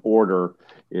stability and order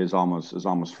is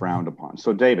almost frowned upon.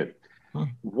 So David,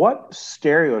 what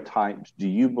stereotypes do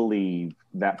you believe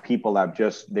that people have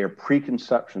just their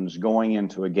preconceptions going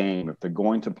into a game, if they're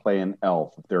going to play an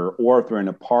elf, if they're in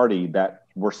a party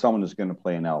where someone is going to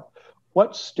play an elf?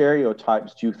 What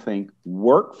stereotypes do you think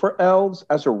work for elves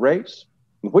as a race?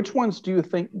 Which ones do you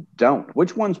think don't?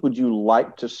 Which ones would you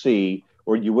like to see,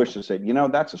 or you wish to say,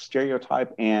 that's a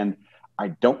stereotype, and I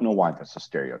don't know why that's a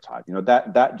stereotype.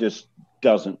 That just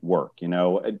doesn't work.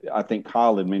 I think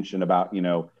Kyle had mentioned about,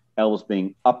 elves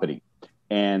being uppity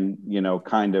and,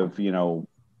 kind of,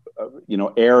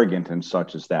 arrogant and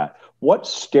such as that. What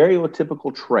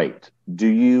stereotypical trait do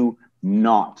you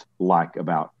not like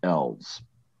about elves?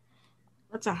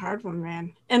 That's a hard one,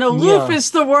 man. And aloof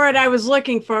is the word I was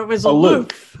looking for. It was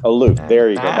aloof. Aloof. There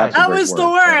you go. That was the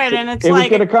word. And it was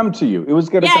going to come to you. It was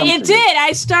going to come to you. Yeah, it did.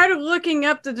 I started looking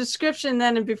up the description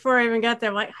then, and before I even got there,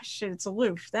 I'm like, oh, shit, it's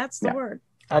aloof. That's the word.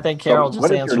 I think Carol just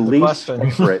answered the question. What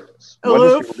is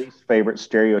your least favorite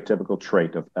stereotypical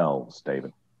trait of elves,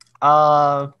 David?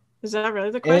 Is that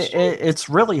really the question? It's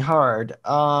really hard.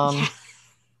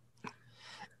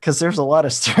 Because there's a lot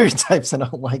of stereotypes I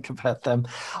don't like about them.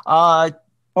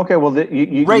 Okay, well,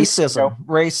 racism.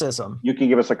 You can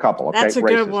give us a couple. Okay? That's a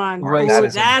good one.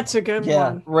 That's a good one.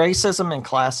 Yeah, racism and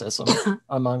classism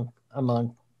among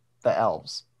the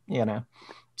elves.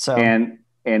 So and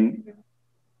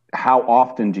how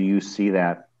often do you see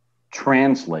that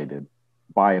translated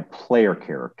by a player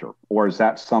character, or is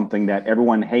that something that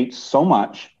everyone hates so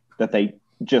much that they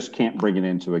just can't bring it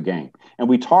into a game? And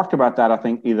we talked about that. I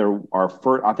think when we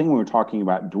were talking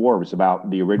about dwarves, about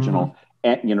the original,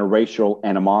 racial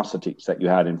animosities that you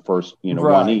had in first,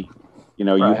 1E.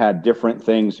 You had different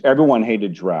things. Everyone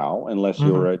hated drow unless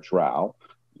you were a drow,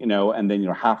 and then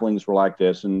halflings were like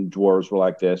this and dwarves were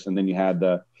like this, and then you had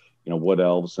the wood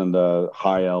elves and the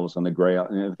high elves and the gray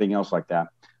and everything else like that.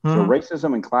 So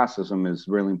racism and classism is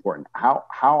really important.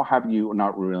 How have you,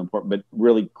 not really important, but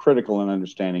really critical in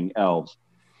understanding elves?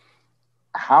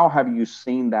 How have you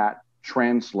seen that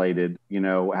translated,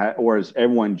 or has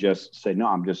everyone just said,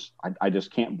 no, I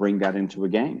just can't bring that into a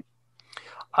game?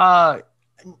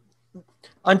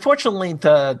 Unfortunately,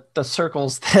 the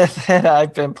circles that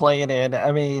I've been playing in,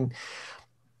 I mean,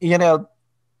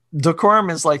 decorum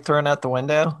is like thrown out the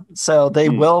window. So they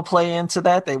will play into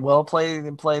that. They will play the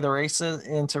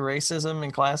into racism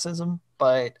and classism.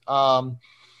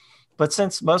 But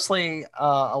since mostly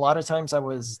a lot of times I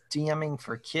was DMing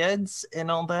for kids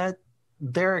and all that,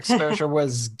 their exposure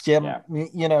was Yeah.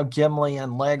 Gimli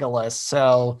and Legolas.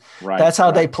 So Right. that's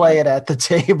how they play right. it at the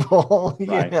table.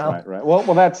 Right.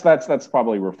 Well, that's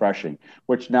probably refreshing.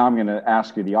 Which now I'm going to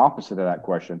ask you the opposite of that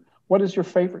question. What is your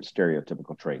favorite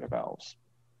stereotypical trait of elves?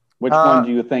 Which one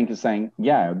do you think is saying,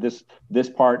 yeah, this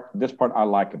part I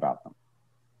like about them?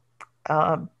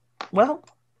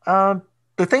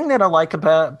 The thing that I like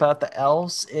about the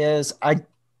elves is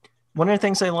one of the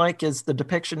things I like is the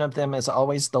depiction of them as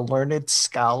always the learned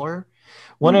scholar.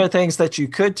 One of the things that you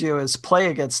could do is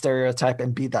play against stereotype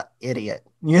and be the idiot,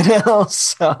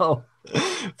 so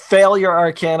fail your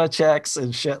arcana checks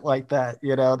and shit like that,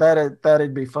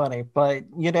 that'd be funny. But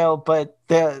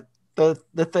the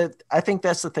I think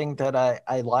that's the thing that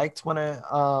I liked when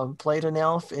I played an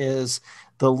elf is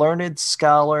the learned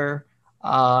scholar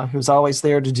who's always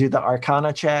there to do the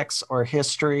arcana checks or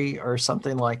history or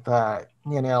something like that.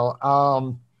 Playing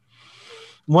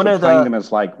them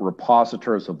as like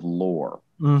repositories of lore.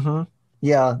 Mm-hmm.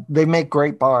 Yeah, they make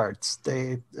great bards.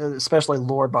 They especially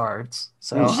lore bards.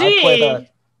 So I play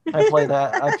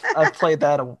that. I've played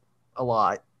that a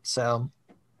lot. So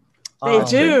they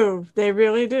do. They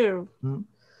really do.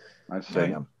 I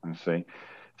see.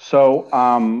 So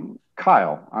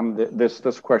Kyle,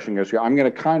 this question goes to you. I'm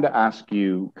going to kind of ask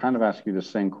you the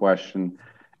same question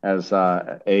as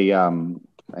a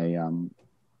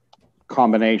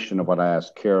combination of what I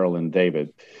asked Carol and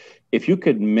David. If you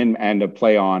could and to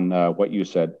play on what you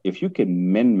said, if you could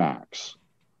min-max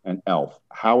an elf,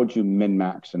 how would you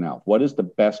min-max an elf? What is the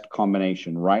best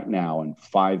combination right now in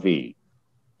 5e?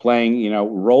 Playing,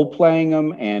 role-playing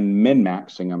them and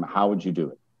min-maxing them, how would you do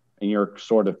it? And you're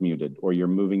sort of muted, or you're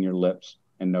moving your lips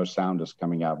and no sound is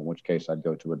coming out, in which case I'd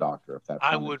go to a doctor if that's.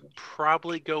 I would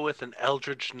probably go with an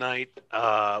Eldritch Knight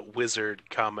Wizard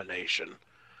combination.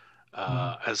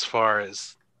 As far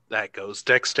as that goes,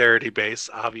 dexterity base,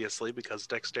 obviously, because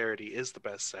dexterity is the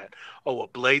best set. Oh, a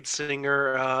Blade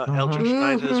Singer Eldritch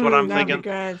Knight is what I'm thinking.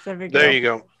 There you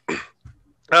go.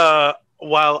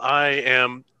 While I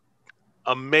am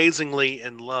amazingly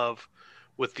in love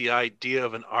with the idea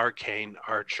of an arcane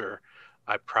archer,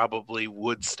 I probably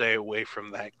would stay away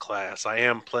from that class. I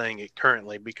am playing it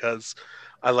currently because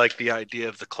I like the idea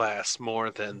of the class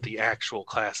more than the actual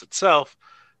class itself.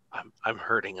 I'm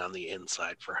hurting on the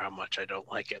inside for how much I don't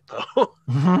like it, though.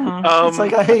 It's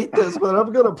like, I hate this, but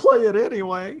I'm going to play it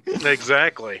anyway.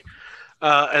 Exactly.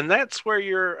 And that's where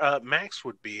your max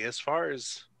would be as far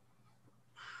as...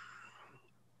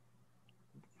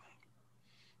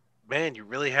 Man, you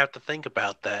really have to think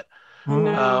about that.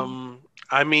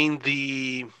 I mean,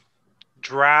 the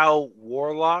Drow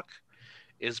Warlock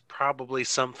is probably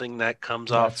something that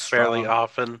comes off fairly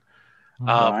often.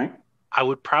 Right. I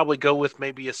would probably go with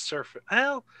maybe a surf.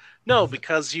 Well, no,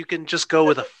 because you can just go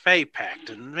with a Fey Pact,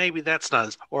 and maybe that's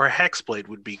not or a Hexblade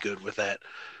would be good with that.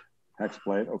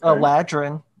 Hexblade, okay. A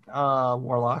Ladrin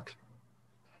Warlock.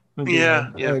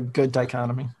 Yeah. A good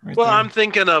dichotomy. Right there. I'm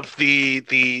thinking of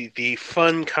the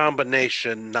fun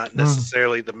combination, not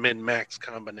necessarily the min-max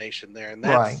combination there, and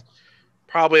that's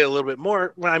probably a little bit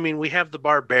more. I mean, we have the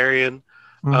Barbarian.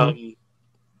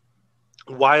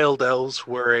 Wild elves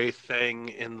were a thing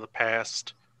in the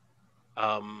past.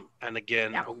 And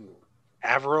again,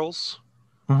 Averils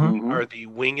are the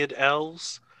winged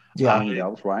elves. Yeah, winged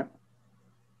elves, right.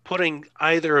 Putting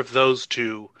either of those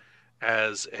two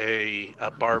as a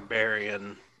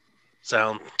barbarian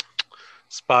sound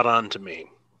spot on to me.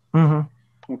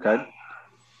 Okay.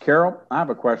 Carol, I have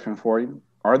a question for you.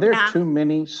 Are there too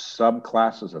many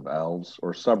subclasses of elves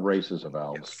or sub-races of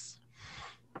elves? Yes.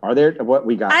 Are there what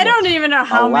we got? I don't even know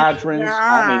how many there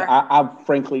are. I mean, I've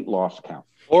frankly lost count.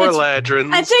 Or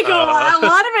Ladrins. I think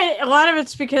a lot of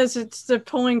it's because they're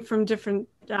pulling from different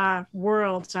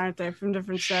worlds, aren't they? From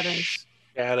different settings.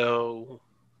 Shadowkai,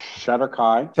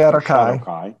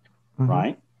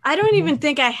 right? I don't even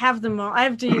think I have them all. I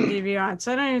have D&D Beyond,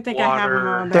 so I don't even think I have them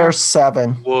all. There's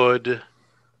 7. Wood.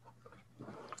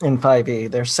 In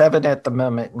 5e, there's 7 at the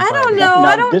moment. I don't know.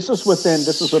 Now, this is within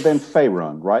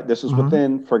Faerun, right? This is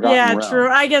within Forgotten Realms. Yeah,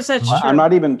 true. I guess that's true. I'm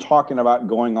not even talking about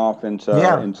going off into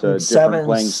different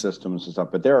playing systems and stuff,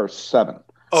 but there are 7.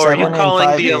 Oh, are you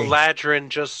calling the Eladrin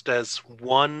just as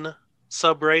one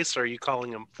sub-race, or are you calling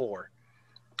them 4?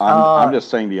 I'm just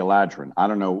saying the Eladrin. I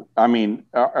don't know. I mean...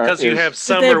 Because you have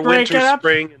summer, winter,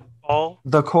 spring, and fall?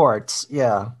 The courts,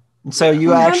 yeah. So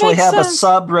you actually have a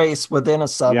sub-race within a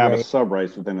sub-race. You have a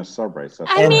sub-race within a sub-race.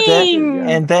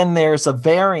 And then there's a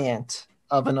variant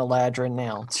of an Eladrin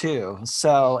now, too.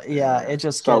 So, yeah, it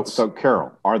just gets... So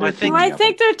Carol, are there too many? I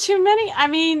think there are too many. I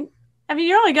mean,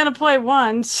 you're only going to play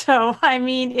one. So, I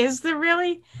mean, is there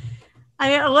really...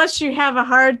 unless you have a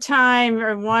hard time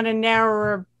or want a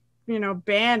narrower,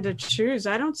 band to choose,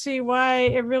 I don't see why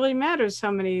it really matters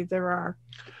how many there are.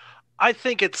 I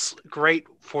think it's great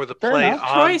for the Fair play enough.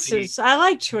 on Choices. I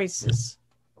like choices.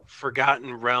 the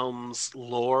Forgotten Realms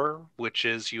lore, which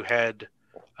is you had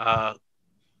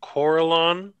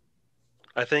Corellon,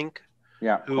 I think,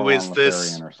 Yeah, who is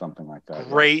this or something like that.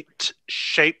 great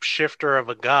shapeshifter of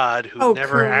a god who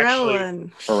never actually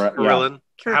Corellon.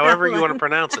 however you want to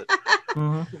pronounce it,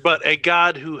 Mhm. but a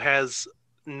god who has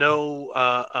no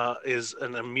is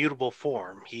an immutable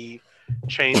form. He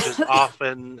changes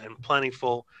often and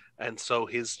plentiful, and so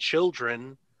his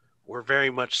children were very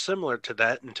much similar to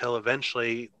that until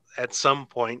eventually, at some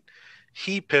point,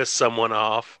 he pissed someone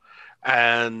off,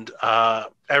 and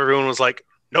everyone was like,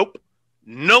 "Nope,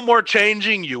 no more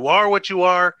changing. You are what you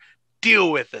are.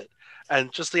 Deal with it."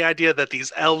 And just the idea that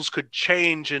these elves could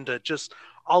change into just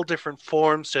all different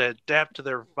forms to adapt to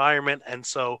their environment, and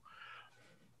so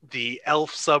the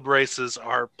elf subraces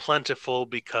are plentiful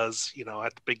because,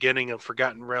 at the beginning of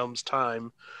Forgotten Realms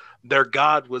time, their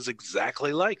god was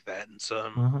exactly like that. And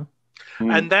so, Mhm.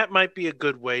 and that might be a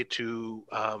good way to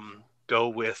go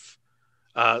with,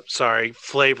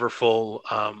 flavorful,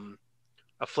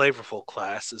 a flavorful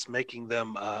class is making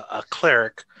them a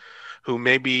cleric who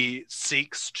maybe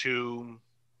seeks to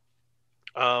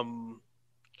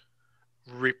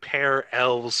repair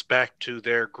elves back to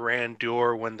their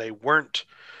grandeur when they weren't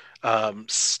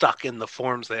stuck in the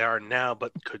forms they are now,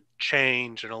 but could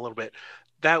change in a little bit.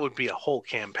 That would be a whole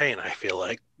campaign, I feel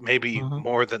like. Maybe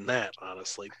more than that,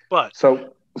 honestly. But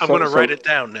I'm going to write it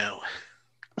down now.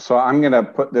 So I'm going to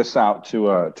put this out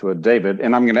to a David,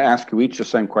 and I'm going to ask you each the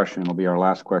same question. It'll be our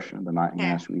last question of the night. I'm going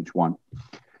to ask you each one.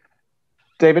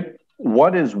 David,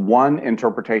 what is one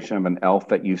interpretation of an elf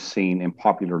that you've seen in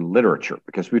popular literature?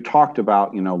 Because we talked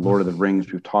about, Lord of the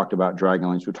Rings, we've talked about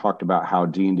Dragonlance, we've talked about how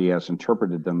D&D has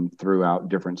interpreted them throughout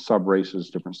different sub-races,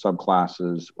 different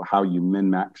subclasses, how you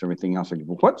min-max, everything else.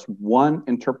 What's one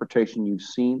interpretation you've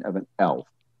seen of an elf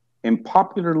in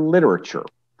popular literature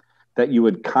that you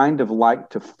would kind of like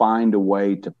to find a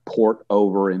way to port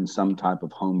over in some type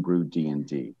of homebrew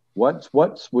D&D? What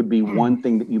would be one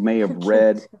thing that you may have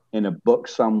read in a book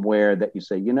somewhere that you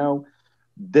say,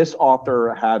 this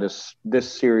author had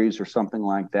this series or something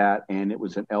like that, and it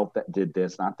was an elf that did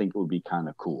this, and I think it would be kind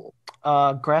of cool.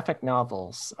 Graphic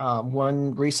novels.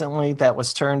 One recently that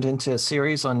was turned into a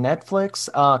series on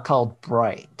Netflix called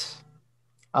Bright.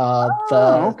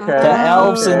 The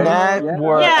elves in that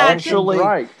were actually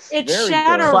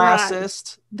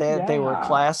classist. They were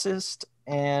classist,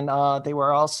 and they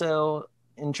were also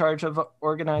in charge of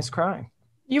organized crime.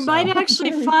 You might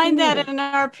actually find that in an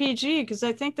RPG, because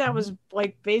I think that was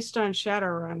based on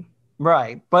Shadowrun.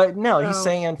 Right, but no, he's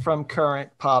saying from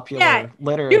current popular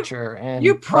literature, and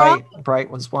Bright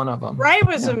was one of them. Bright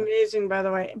was amazing, by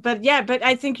the way. But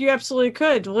I think you absolutely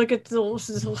could look at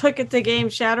the game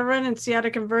Shadowrun and see how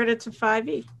to convert it to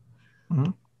 5e.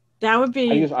 Mm-hmm. That would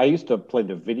be. I used to play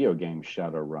the video game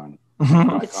Shadowrun, like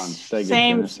on Sega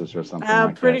Genesis or something.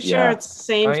 I'm pretty sure it's the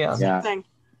same thing.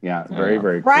 Yeah, very,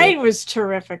 very Bright cool. was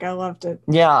terrific. I loved it.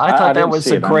 Yeah, I thought that was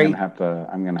a great.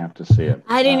 I'm gonna have to see it.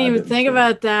 I didn't even think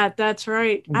about that. That's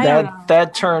right.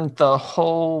 That turned the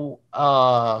whole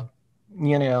elf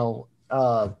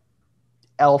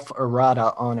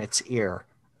errata on its ear.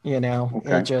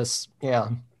 It just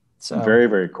So very,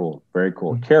 very cool. Very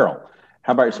cool. Carol,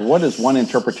 how about you? So what is one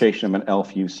interpretation of an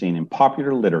elf you've seen in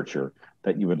popular literature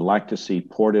that you would like to see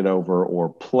ported over or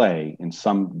play in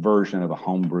some version of a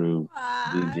homebrew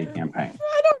D&D campaign?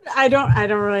 I don't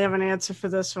really have an answer for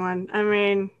this one. I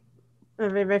mean,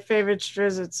 my favorite's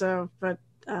Drizzt,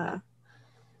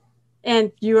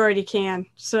 and you already can.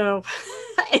 So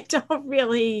I don't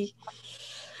really.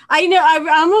 I know.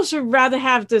 I almost would rather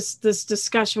have this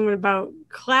discussion about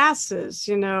classes.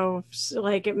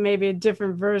 Like it may be a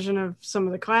different version of some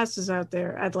of the classes out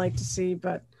there. I'd like to see,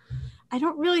 but I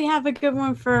don't really have a good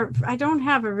one I don't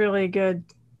have a really good.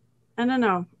 I don't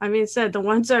know. I mean, the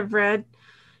ones I've read,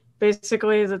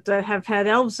 basically that have had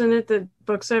elves in it. The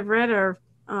books I've read are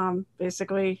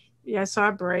basically I saw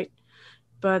Bright,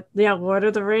 but Lord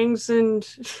of the Rings and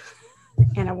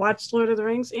I watched Lord of the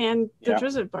Rings and the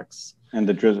Drizzt books. And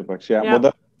the Drizzt books,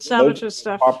 Well, Salvage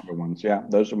stuff. Popular ones,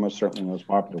 those are most certainly most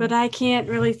popular. But I can't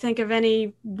really think of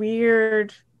any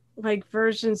weird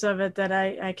versions of it that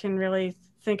I can really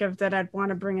think of that I'd want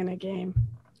to bring in a game.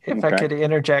 If I could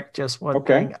interject just one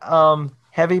thing.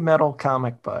 Heavy Metal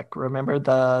comic book.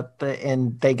 Remember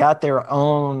and they got their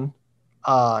own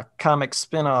comic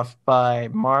spinoff by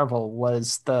Marvel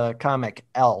was the comic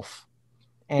Elf.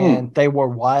 and they were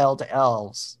wild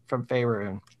elves from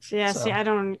Faerun. Yeah, So, see, I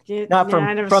don't get not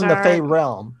I never from the saw Fey it.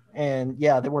 realm, and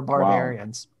yeah, they were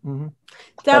barbarians. Mm-hmm.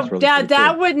 That really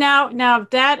that cool. would now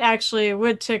that actually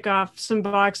would tick off some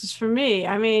boxes for me.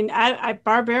 I mean, I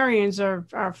barbarians are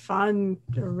fun.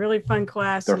 They're a really fun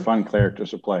class. They're fun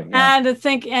characters to play. Yeah.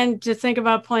 And to think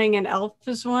about playing an elf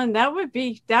as one, that would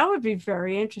be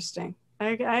very interesting.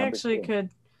 I actually cool. could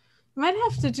might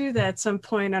have to do that at some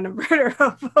point on a murder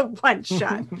of a one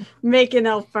shot. Make an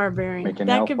elf barbarian. Make an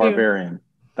elf barbarian.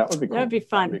 That would be cool. That would be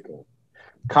fun. That would be cool.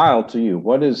 Kyle, to you,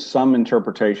 what is some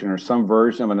interpretation or some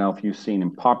version of an elf you've seen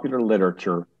in popular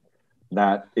literature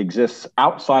that exists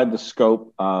outside the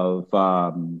scope of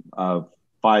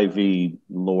 5e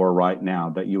lore right now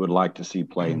that you would like to see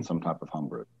play in some type of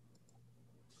homebrew?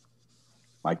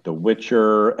 Like The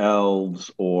Witcher,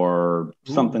 Elves, or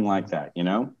something like that, you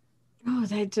know? Oh,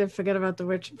 I did forget about The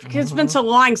Witcher. Because it's been so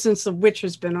long since The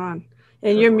Witcher's been on.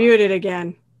 And you're muted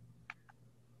again.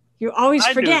 You always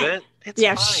forget. It's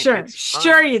yeah, fine.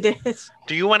 Sure you did.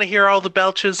 Do you want to hear all the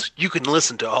belches? You can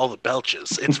listen to all the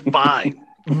belches. It's fine.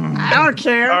 I don't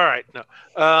care. All right. No.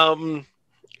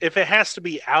 If it has to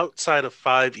be outside of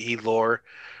 5e lore,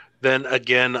 then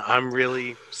again, I'm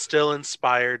really still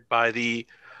inspired by the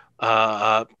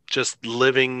just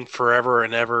living forever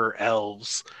and ever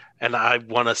elves. And I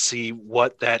want to see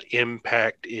what that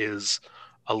impact is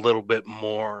a little bit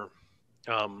more.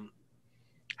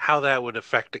 How that would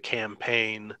affect a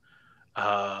campaign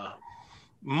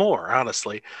more,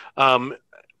 honestly. I'm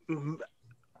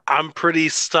pretty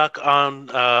stuck on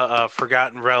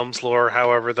Forgotten Realms lore,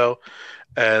 however, though.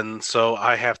 And so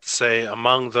I have to say,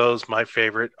 among those, my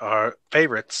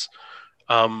favorites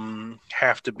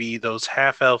have to be those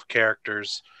half-elf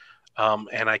characters.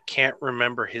 And I can't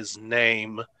remember his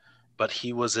name, but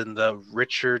he was in the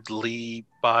Richard Lee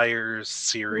Byers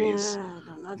series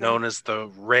known as The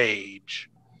Rage,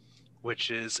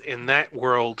 which is in that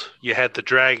world, you had the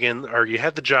dragon, or you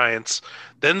had the giants,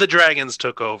 then the dragons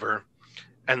took over,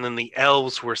 and then the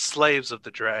elves were slaves of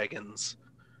the dragons.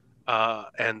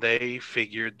 And they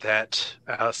figured that,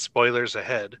 spoilers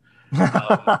ahead,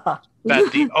 that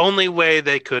the only way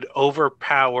they could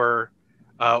overpower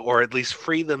or at least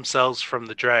free themselves from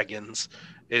the dragons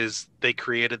is they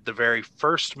created the very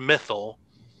first mythal,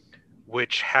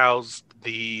 which housed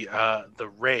the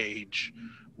Rage,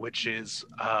 which is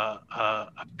a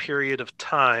period of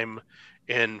time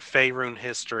in Faerun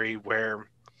history where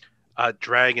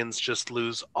dragons just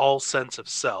lose all sense of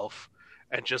self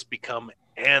and just become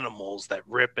animals that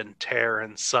rip and tear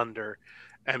and sunder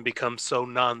and become so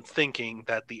non-thinking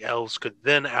that the elves could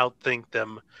then outthink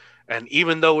them. And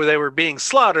even though they were being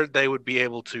slaughtered, they would be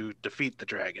able to defeat the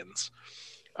dragons.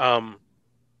 And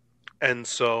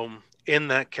so in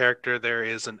that character, there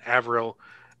is an Avril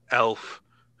elf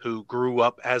who grew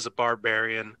up as a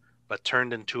barbarian but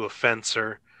turned into a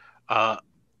fencer. And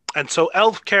so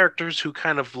elf characters who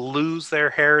kind of lose their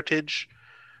heritage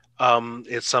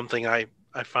is something I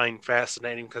find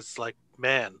fascinating, because it's like,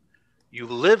 man, you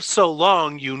live so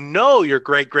long, you know your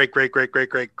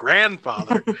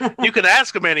great-great-great-great-great-great-grandfather. You can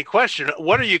ask him any question.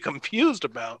 What are you confused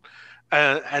about?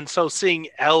 And so seeing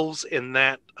elves in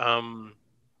that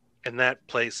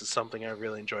place is something I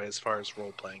really enjoy as far as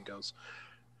role-playing goes.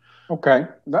 Okay,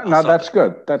 no, that's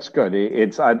good. That's good.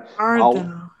 I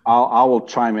will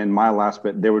chime in my last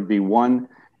bit. There would be one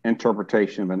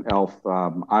interpretation of an elf.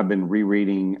 I've been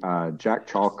rereading Jack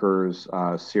Chalker's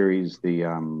series, the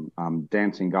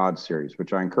Dancing Gods series,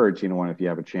 which I encourage anyone, if you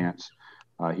have a chance.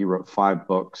 He wrote 5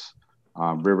 books: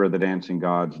 River of the Dancing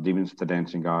Gods, Demons of the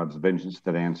Dancing Gods, Vengeance of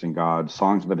the Dancing Gods,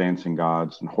 Songs of the Dancing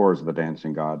Gods, and Horrors of the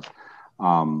Dancing Gods.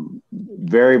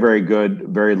 Very, very good,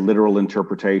 very literal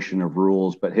interpretation of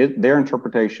rules, but their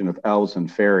interpretation of elves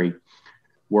and fairy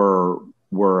were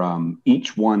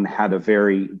each one had a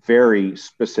very, very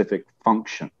specific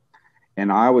function.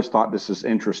 And I always thought this is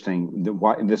interesting.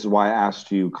 This is why I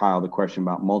asked you, Kyle, the question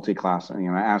about multi-classing,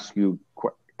 and I asked you,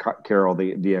 Carol,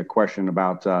 the question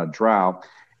about drow,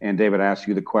 and David asked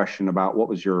you the question about what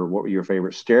were your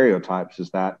favorite stereotypes. Is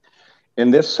that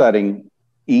in this setting,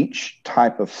 each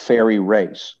type of fairy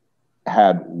race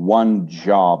had one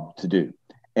job to do.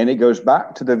 And it goes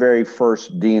back to the very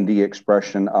first D&D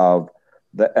expression of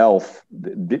the elf,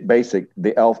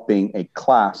 the elf being a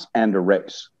class and a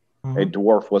race. Mm-hmm. A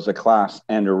dwarf was a class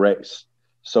and a race.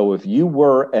 So if you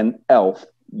were an elf,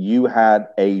 you had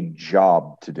a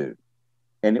job to do.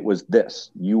 And it was this: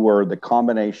 you were the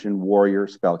combination warrior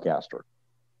spellcaster,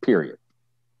 period.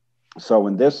 So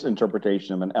in this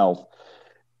interpretation of an elf,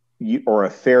 or a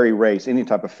fairy race, any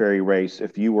type of fairy race,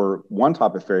 if you were one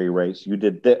type of fairy race, you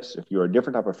did this. If you were a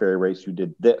different type of fairy race, you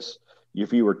did this.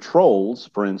 If you were trolls,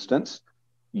 for instance,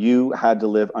 you had to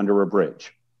live under a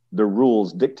bridge. The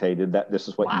rules dictated that this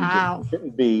is what you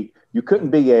did. You couldn't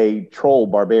be a troll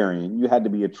barbarian. You had to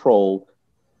be a troll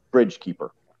bridge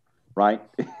keeper, right?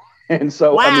 And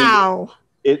so, I mean,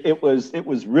 it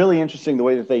was really interesting the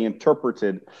way that they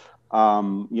interpreted,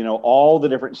 all the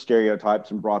different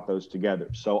stereotypes and brought those together.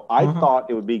 So I thought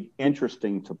it would be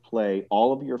interesting to play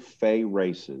all of your Fey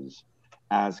races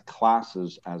as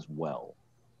classes as well,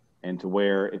 and to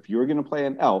where if you were going to play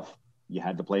an elf, you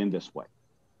had to play in this way.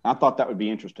 I thought that would be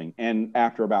interesting. And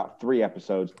after about 3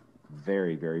 episodes,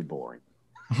 very, very boring.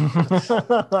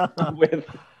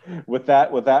 With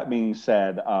that being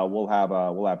said, we'll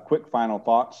have quick final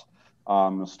thoughts.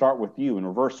 We'll start with you in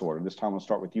reverse order. This time we'll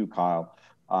start with you, Kyle.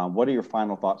 What are your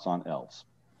final thoughts on Elves?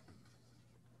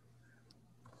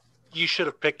 You should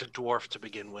have picked a dwarf to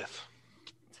begin with.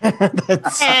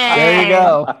 There you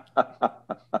go.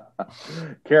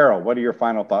 Carol, what are your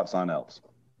final thoughts on Elves?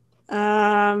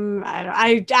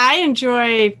 I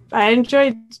enjoy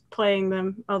playing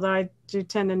them, although I do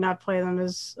tend to not play them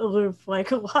as aloof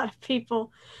like a lot of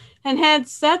people, and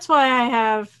hence that's why I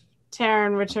have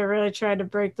Terran, which I really tried to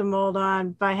break the mold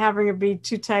on by having it be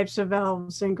 2 types of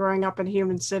elves and growing up in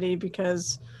Human City,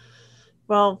 because,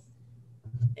 well,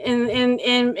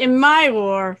 in my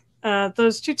lore,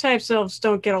 those 2 types of elves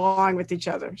don't get along with each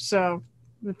other, so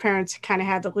the parents kind of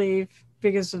had to leave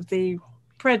because of the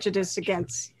prejudice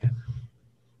against,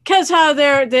 because how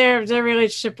their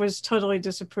relationship was totally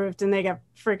disapproved, and they got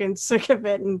freaking sick of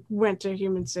it and went to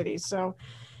Human City. So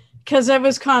because I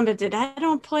was commented, I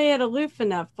don't play it aloof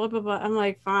enough, blah blah blah. I'm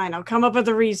like, fine, I'll come up with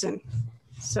a reason.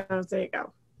 So there you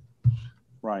go.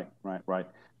 Right.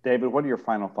 David, what are your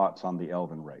final thoughts on the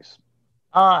Elven race?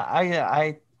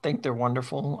 I think they're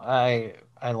wonderful. I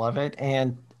love it.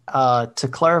 And to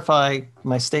clarify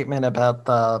my statement about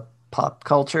the pop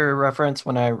culture reference,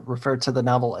 when I refer to the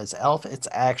novel as Elf, it's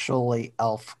actually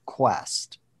Elf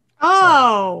Quest.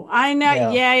 Oh, so, I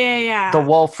know. Yeah. The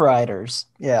Wolf Riders.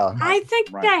 Yeah. I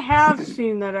think I have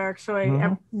seen that actually.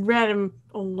 I read them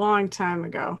a long time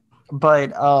ago.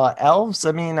 But elves,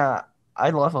 I mean, I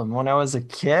love them. When I was a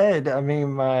kid, I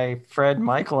mean, my friend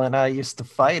Michael and I used to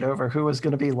fight over who was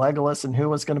going to be Legolas and who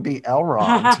was going to be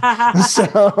Elrond.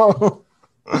 so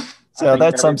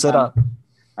that sums it up.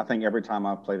 I think every time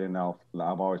I've played an elf,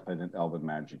 I've always played an elven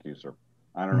magic user.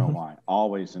 I don't know why.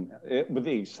 Always, with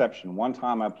the exception, one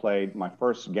time I played my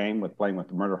first game with playing with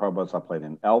the Murder Hobos. I played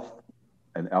an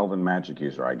elven magic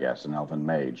user, I guess, an elven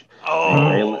mage.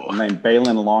 Named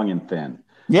Balin Long and Thin.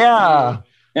 Yeah,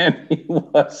 and he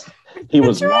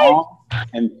was long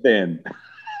and thin.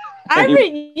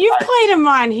 You played him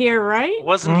on here, right?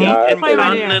 Wasn't he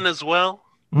incontinent as well?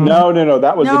 No.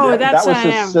 That was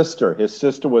his sister. His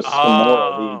sister was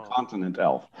Samora, the incontinent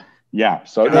elf. Yeah,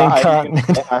 so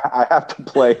I have to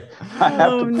play.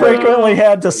 Frequently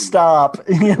had to stop.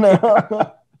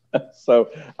 So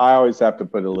I always have to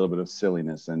put a little bit of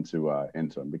silliness into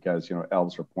them, because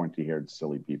elves are pointy-haired,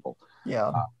 silly people.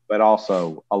 Yeah, but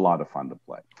also a lot of fun to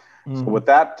play. So with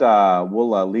that,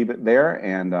 we'll leave it there,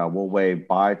 and we'll wave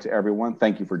bye to everyone.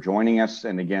 Thank you for joining us,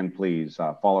 and again, please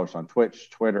follow us on Twitch,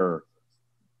 Twitter,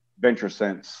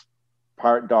 VentureSense,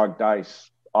 Pirate Dog Dice,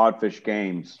 Oddfish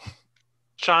Games,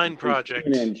 Shine Project,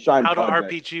 How to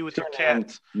RPG with your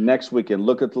cat. Next weekend,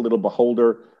 look at the little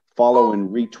beholder, follow and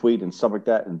retweet and stuff like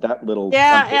that, and that little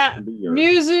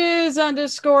Muses_touch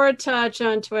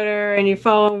on Twitter, and you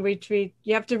follow and retweet.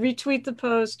 You have to retweet the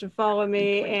post and follow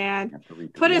me, and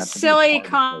put a silly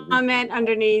comment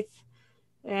underneath.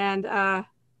 And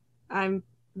I'm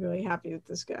really happy with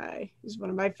this guy. He's one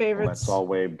of my favorites. Let's all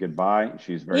wave goodbye.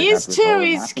 She's very. He is too.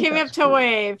 He's came up to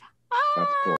wave.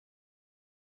 That's cool.